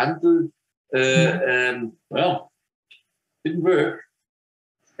Wandel durch Handel, well, didn't work.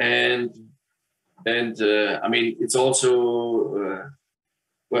 And I mean, it's also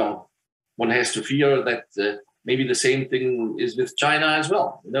well, one has to fear that maybe the same thing is with China as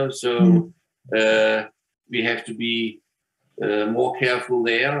well. You know, so we have to be more careful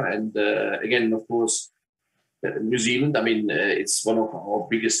there. And again, of course, New Zealand. I mean, it's one of our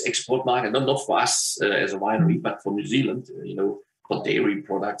biggest export markets. Not for us as a winery, but for New Zealand. You know, for dairy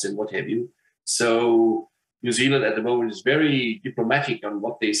products and what have you. So New Zealand at the moment is very diplomatic on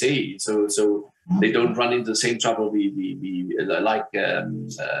what they say. So they don't run into the same trouble we like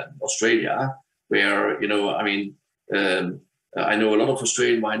Australia, where, you know, I mean, I know a lot of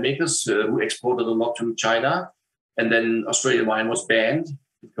Australian winemakers who exported a lot to China, and then Australian wine was banned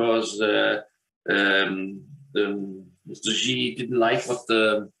because Mr. Xi didn't like what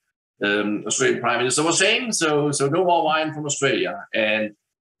the Australian Prime Minister was saying. So no more wine from Australia. And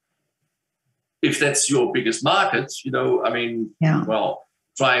if that's your biggest market, you know, I mean, well,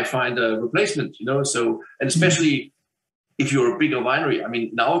 try and find a replacement, you know. So, and especially if you're a bigger winery, I mean,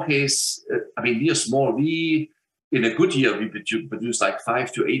 in our case, I mean, we are small. We, in a good year, we produce like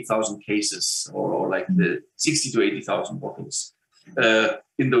 5,000 to 8,000 cases, or like the 60 to 80,000 bottles.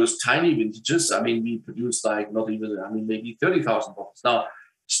 In those tiny vintages, I mean, we produce like not even, I mean, maybe 30,000 bottles. Now,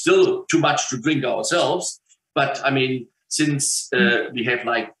 still too much to drink ourselves, but I mean, since we have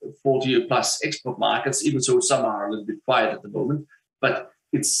like 40 plus export markets, even though some are a little bit quiet at the moment, but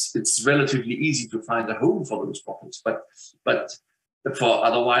it's relatively easy to find a home for those bottles. But for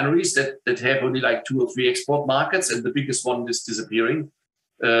other wineries that have only like 2 or 3 export markets and the biggest one is disappearing,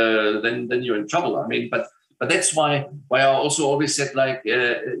 then you're in trouble. I mean, but that's why I also always said, like,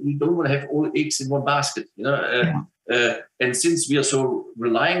 you don't want to have all eggs in one basket, you know. And since we are so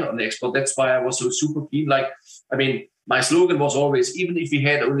relying on the export, that's why I was so super keen. Like, I mean, my slogan was always, even if we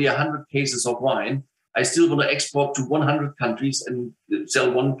had only 100 cases of wine, I still want to export to 100 countries and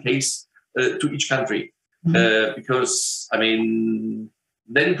sell 1 case to each country. Because, I mean,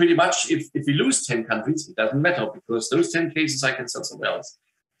 then pretty much if we lose 10 countries, it doesn't matter, because those 10 cases I can sell somewhere else.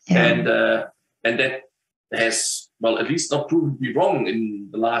 And that has, well, at least not proven to be wrong in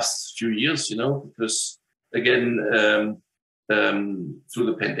the last few years, you know, because again, through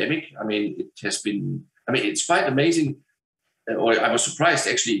the pandemic, I mean, it has been, I mean, it's quite amazing. Or I was surprised,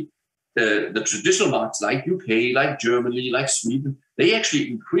 actually, the traditional markets like UK, like Germany, like Sweden, they actually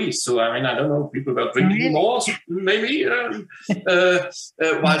increased. So, I mean, I don't know, people were drinking more, maybe.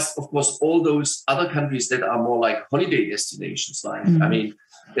 Whilst, of course, all those other countries that are more like holiday destinations, like, I mean,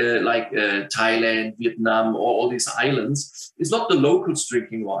 like Thailand, Vietnam, or all these islands, it's not the locals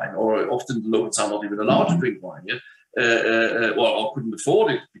drinking wine, or often the locals are not even allowed to drink wine, or couldn't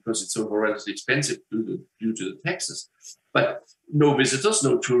afford it because it's so horrendously expensive due to the taxes. But no visitors,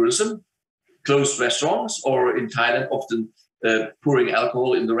 no tourism, closed restaurants, or in Thailand, often pouring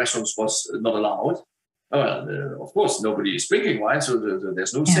alcohol in the restaurants was not allowed. Well, of course, nobody is drinking wine, so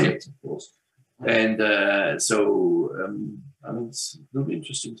there's no sales, of course. And I mean, it's will be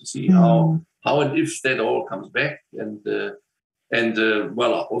interesting to see how and if that all comes back, and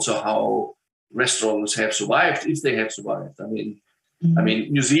well, also how restaurants have survived, if they have survived. I mean,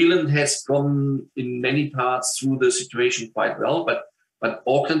 New Zealand has gone in many parts through the situation quite well, but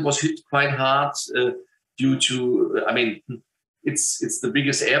Auckland was hit quite hard due to, I mean, it's the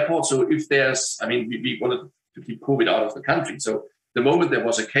biggest airport. So if there's, I mean, we wanted to keep COVID out of the country. So the moment there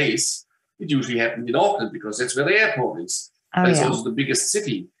was a case, it usually happened in Auckland because that's where the airport is. That's also the biggest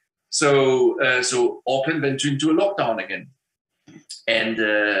city. So Auckland went into a lockdown again. And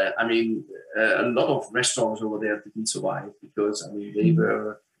I mean, a lot of restaurants over there didn't survive because, I mean, they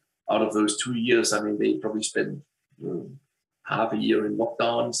were, out of those 2 years, I mean, they probably spent half a year in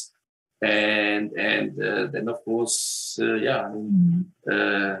lockdowns. And then, of course, I mean,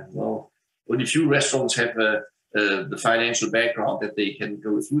 well, only few restaurants have the financial background that they can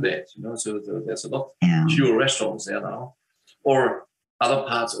go through that, you know, so there's a lot fewer restaurants there now. Or other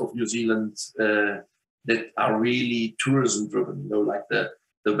parts of New Zealand that are really tourism driven, like the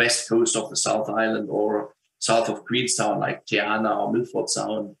west coast of the South Island or south of Queenstown, like Te Ana or Milford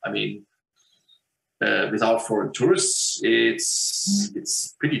Sound. I mean, without foreign tourists,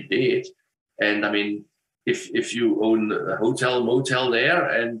 it's pretty dead. And I mean, if you own a hotel, motel there,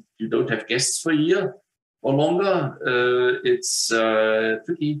 and you don't have guests for a year or longer, it's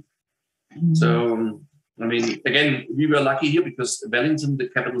tricky. So, I mean, again, we were lucky here because Wellington, the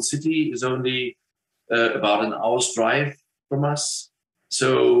capital city, is only about an hour's drive from us.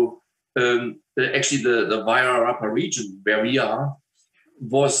 So, actually, the Wairarapa region where we are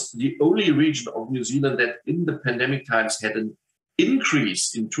was the only region of New Zealand that in the pandemic times had an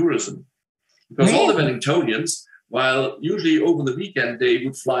increase in tourism. Because all the Wellingtonians, while usually over the weekend they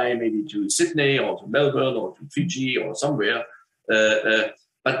would fly maybe to Sydney or to Melbourne or to Fiji or somewhere,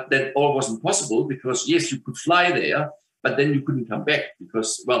 but that all wasn't possible because, yes, you could fly there, but then you couldn't come back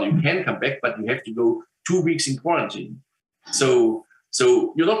because, well, you can come back, but you have to go 2 weeks in quarantine. So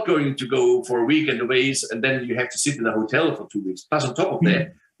you're not going to go for a weekend away and then you have to sit in a hotel for 2 weeks. Plus, on top of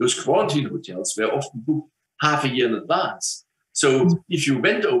that, those quarantine hotels were often booked half a year in advance. So if you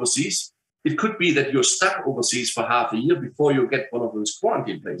went overseas, it could be that you're stuck overseas for half a year before you get one of those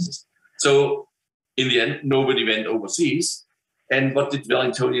quarantine places. So in the end, nobody went overseas. And what did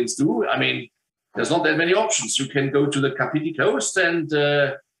Wellingtonians do? I mean, there's not that many options. You can go to the Kapiti Coast and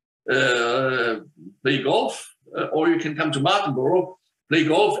play golf, or you can come to Martinborough, play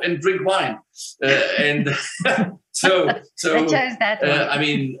golf and drink wine. And so I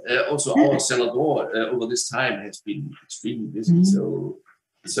mean, also our cellar door over this time has been extremely busy.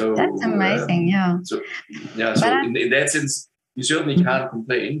 So that's amazing, So in that sense, you certainly can't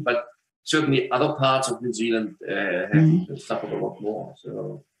complain, but certainly other parts of New Zealand have suffered a lot more.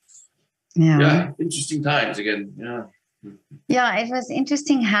 So interesting times again. Yeah, it was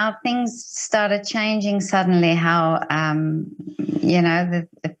interesting how things started changing suddenly, how, the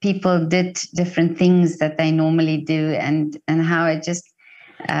people did different things that they normally do and how it just,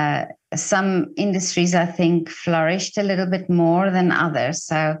 some industries, I think, flourished a little bit more than others.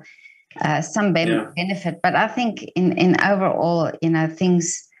 So some benefit, but I think in overall,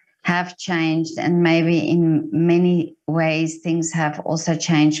 things have changed, and maybe in many ways things have also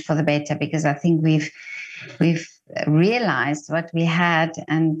changed for the better, because I think we've realized what we had,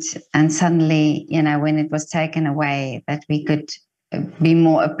 and suddenly, when it was taken away, that we could be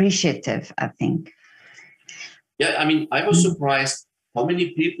more appreciative, I think. Yeah, I mean, I was surprised how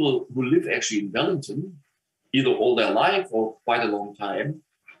many people who live actually in Wellington, either all their life or quite a long time,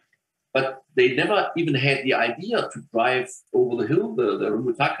 but they never even had the idea to drive over the hill, the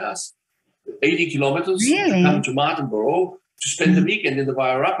Rumutakas, 80 kilometers to come to Martinborough, to spend the weekend in the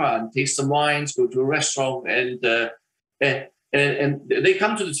Wairarapa and taste some wines, go to a restaurant, and they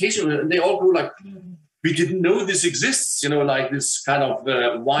come to the tasting room and they all go like, we didn't know this exists, like this kind of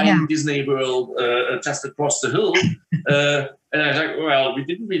wine Disney World just across the hill. And I was like, well, we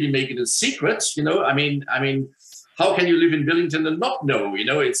didn't really make it a secret, I mean, how can you live in Wellington and not know?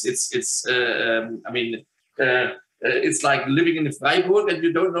 It's like living in Freiburg and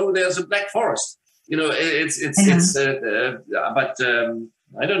you don't know there's a Black Forest. But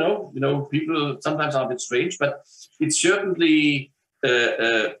I don't know. People sometimes are a bit strange, but it certainly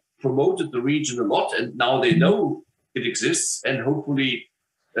promoted the region a lot, and now they know it exists, and hopefully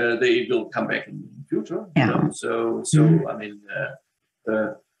they will come back in the future.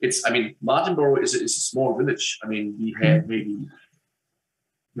 I mean, Martinborough is a small village. I mean, we have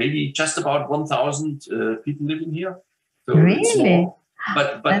maybe just about 1,000 people living here. So it's small.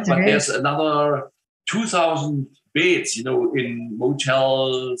 But there's another 2,000 beds, in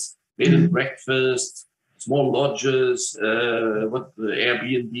motels, bed and breakfast, small lodges,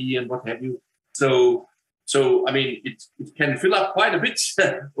 Airbnb and what have you. So I mean, it can fill up quite a bit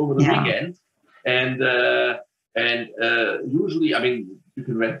over the weekend, and usually, I mean, you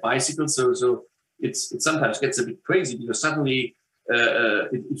can rent bicycles. So it sometimes gets a bit crazy because suddenly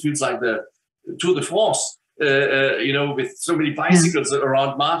it feels like the Tour de France. With so many bicycles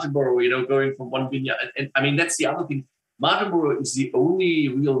around Martinborough, going from one vineyard. And I mean, that's the other thing. Martinborough is the only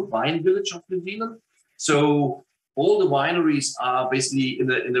real wine village of New Zealand. So all the wineries are basically in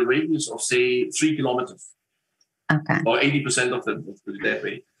the radius of, say, 3 kilometers. Okay. Or 80% of them, let's put it that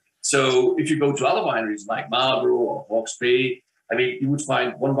way. So if you go to other wineries like Marlborough or Hawke's Bay, I mean, you would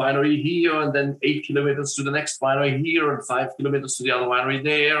find one winery here and then 8 kilometers to the next winery here and 5 kilometers to the other winery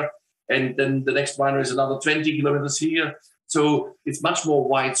there. And then the next winery is another 20 kilometers here. So it's much more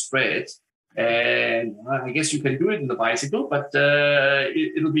widespread. And I guess you can do it in the bicycle, but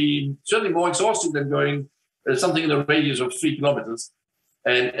it'll be certainly more exhausting than going something in a radius of 3 kilometers.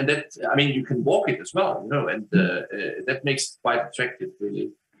 and that, I mean, you can walk it as well, and that makes it quite attractive,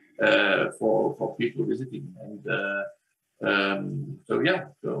 really, for people visiting. And so again.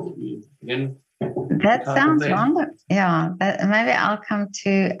 That sounds wonderful. Yeah, maybe I'll come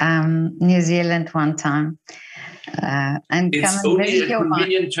to New Zealand one time. And it's come and only visit a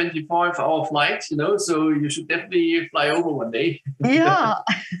convenient 24-hour flight, so you should definitely fly over one day. Yeah,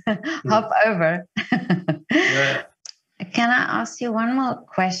 hop over. Yeah. Can I ask you one more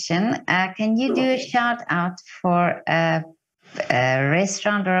question? Can you do a shout out for a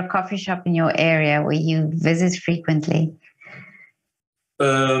restaurant or a coffee shop in your area where you visit frequently?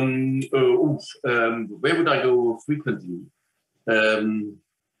 Where would I go frequently?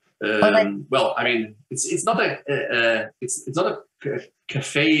 Well, I mean, it's not a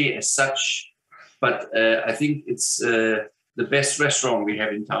cafe as such, but I think it's the best restaurant we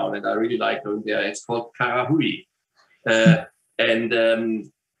have in town, and I really like going there. It's called Karahui, and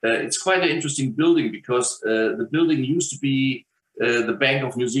it's quite an interesting building because the building used to be the Bank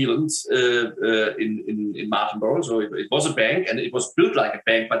of New Zealand in Martinborough. So it was a bank, and it was built like a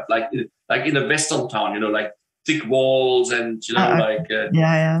bank, but like in a western town, like thick walls and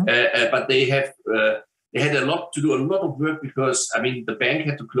but they had a lot to do, a lot of work, because I mean the bank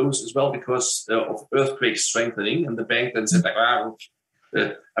had to close as well because of earthquake strengthening, and the bank then said I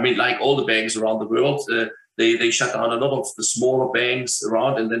mean, like all the banks around the world, they shut down a lot of the smaller banks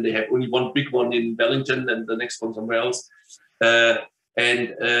around, and then they have only one big one in Wellington and the next one somewhere else.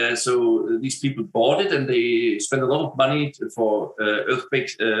 So these people bought it, and they spent a lot of money for earthquake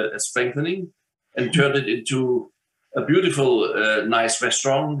strengthening, and turned it into a beautiful, nice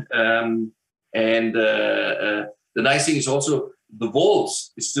restaurant. And the nice thing is also the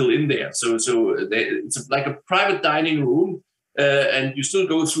walls is still in there. So it's like a private dining room, and you still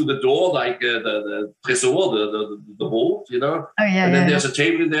go through the door, like the tresor, the vault, Oh, yeah, and then there's a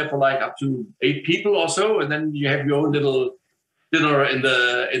table in there for like up to 8 people or so, and then you have your own little dinner in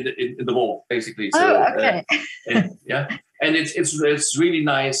the vault, basically. So, okay. And it's really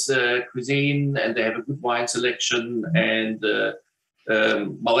nice cuisine, and they have a good wine selection, and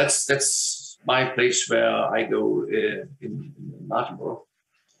well, that's my place where I go in Martinborough.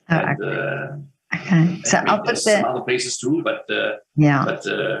 Okay, so I'll put some other places too, but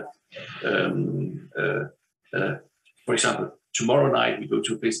for example, tomorrow night we go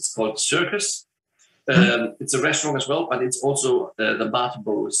to a place. It's called Circus. It's a restaurant as well, but it's also the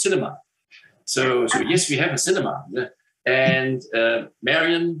Martinborough Cinema. So yes, we have a cinema. And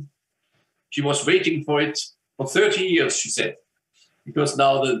Marion, she was waiting for it for 30 years, she said, because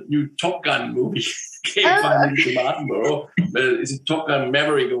now the new Top Gun movie came finally to Martinborough. Is it Top Gun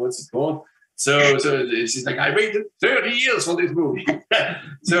Maverick or what's it called? So she's like, I waited 30 years for this movie.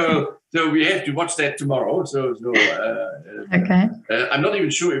 so we have to watch that tomorrow. Okay. I'm not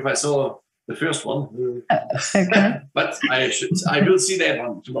even sure if I saw the first one. Okay. But I will see that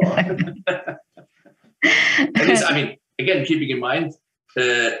one tomorrow. And I mean, again, keeping in mind,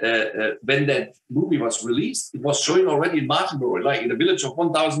 when that movie was released, it was showing already in Martinborough, like in a village of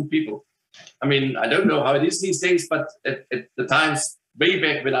 1,000 people. I mean, I don't know how it is these days, but at the times, way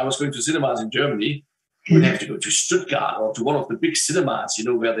back when I was going to cinemas in Germany, we'd have to go to Stuttgart or to one of the big cinemas,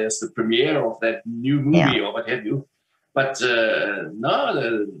 where there's the premiere of that new movie or what have you. But I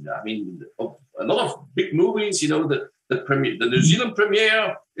mean, a lot of big movies, the New Zealand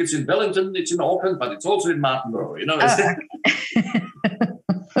premiere, it's in Wellington, it's in Auckland, but it's also in Martinborough,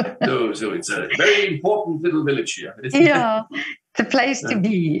 So it's a very important little village here. Yeah, it's a place to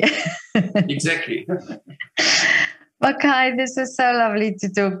be. Exactly. Well, Kai, this is so lovely to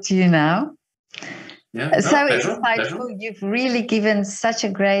talk to you now. Yeah, insightful. Pleasure. You've really given such a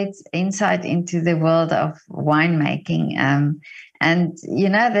great insight into the world of winemaking. And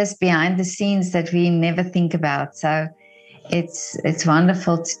there's behind the scenes that we never think about. So it's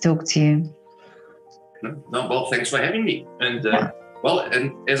wonderful to talk to you. No, well, thanks for having me. And well,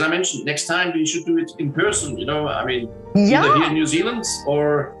 and as I mentioned, next time we should do it in person. I mean, either here in New Zealand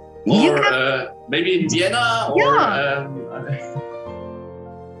or maybe in Vienna or.